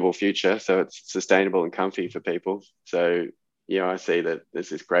renewable future, so it's sustainable and comfy for people. So I see that there's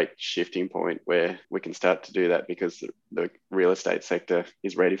this great shifting point where we can start to do that because the real estate sector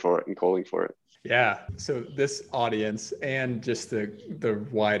is ready for it and calling for it. Yeah. So this audience and just the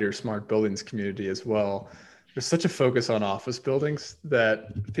wider smart buildings community as well, there's such a focus on office buildings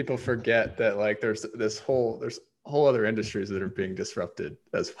that people forget that there's whole other industries that are being disrupted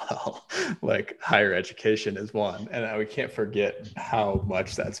as well. Like higher education is one, and we can't forget how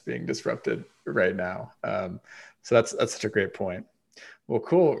much that's being disrupted right now. So that's such a great point. Well,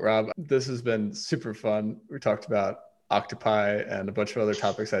 cool, Rob. This has been super fun. We talked about octopi and a bunch of other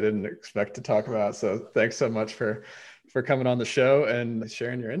topics I didn't expect to talk about. So thanks so much for coming on the show and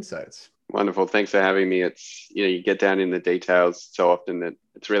sharing your insights. Wonderful. Thanks for having me. It's, you get down in the details so often that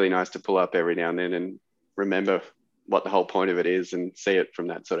it's really nice to pull up every now and then and remember what the whole point of it is and see it from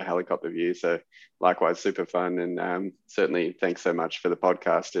that sort of helicopter view. So likewise, super fun. And certainly thanks so much for the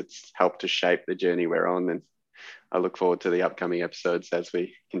podcast. It's helped to shape the journey we're on. And I look forward to the upcoming episodes as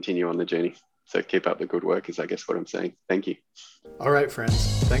we continue on the journey. So keep up the good work is, I guess, what I'm saying. Thank you. All right,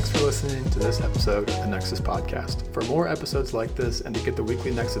 friends. Thanks for listening to this episode of the Nexus Podcast. For more episodes like this and to get the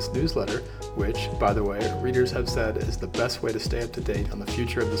weekly Nexus newsletter, which, by the way, readers have said is the best way to stay up to date on the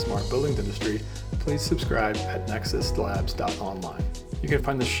future of the smart buildings industry, please subscribe at nexuslabs.online. You can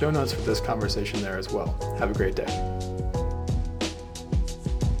find the show notes for this conversation there as well. Have a great day.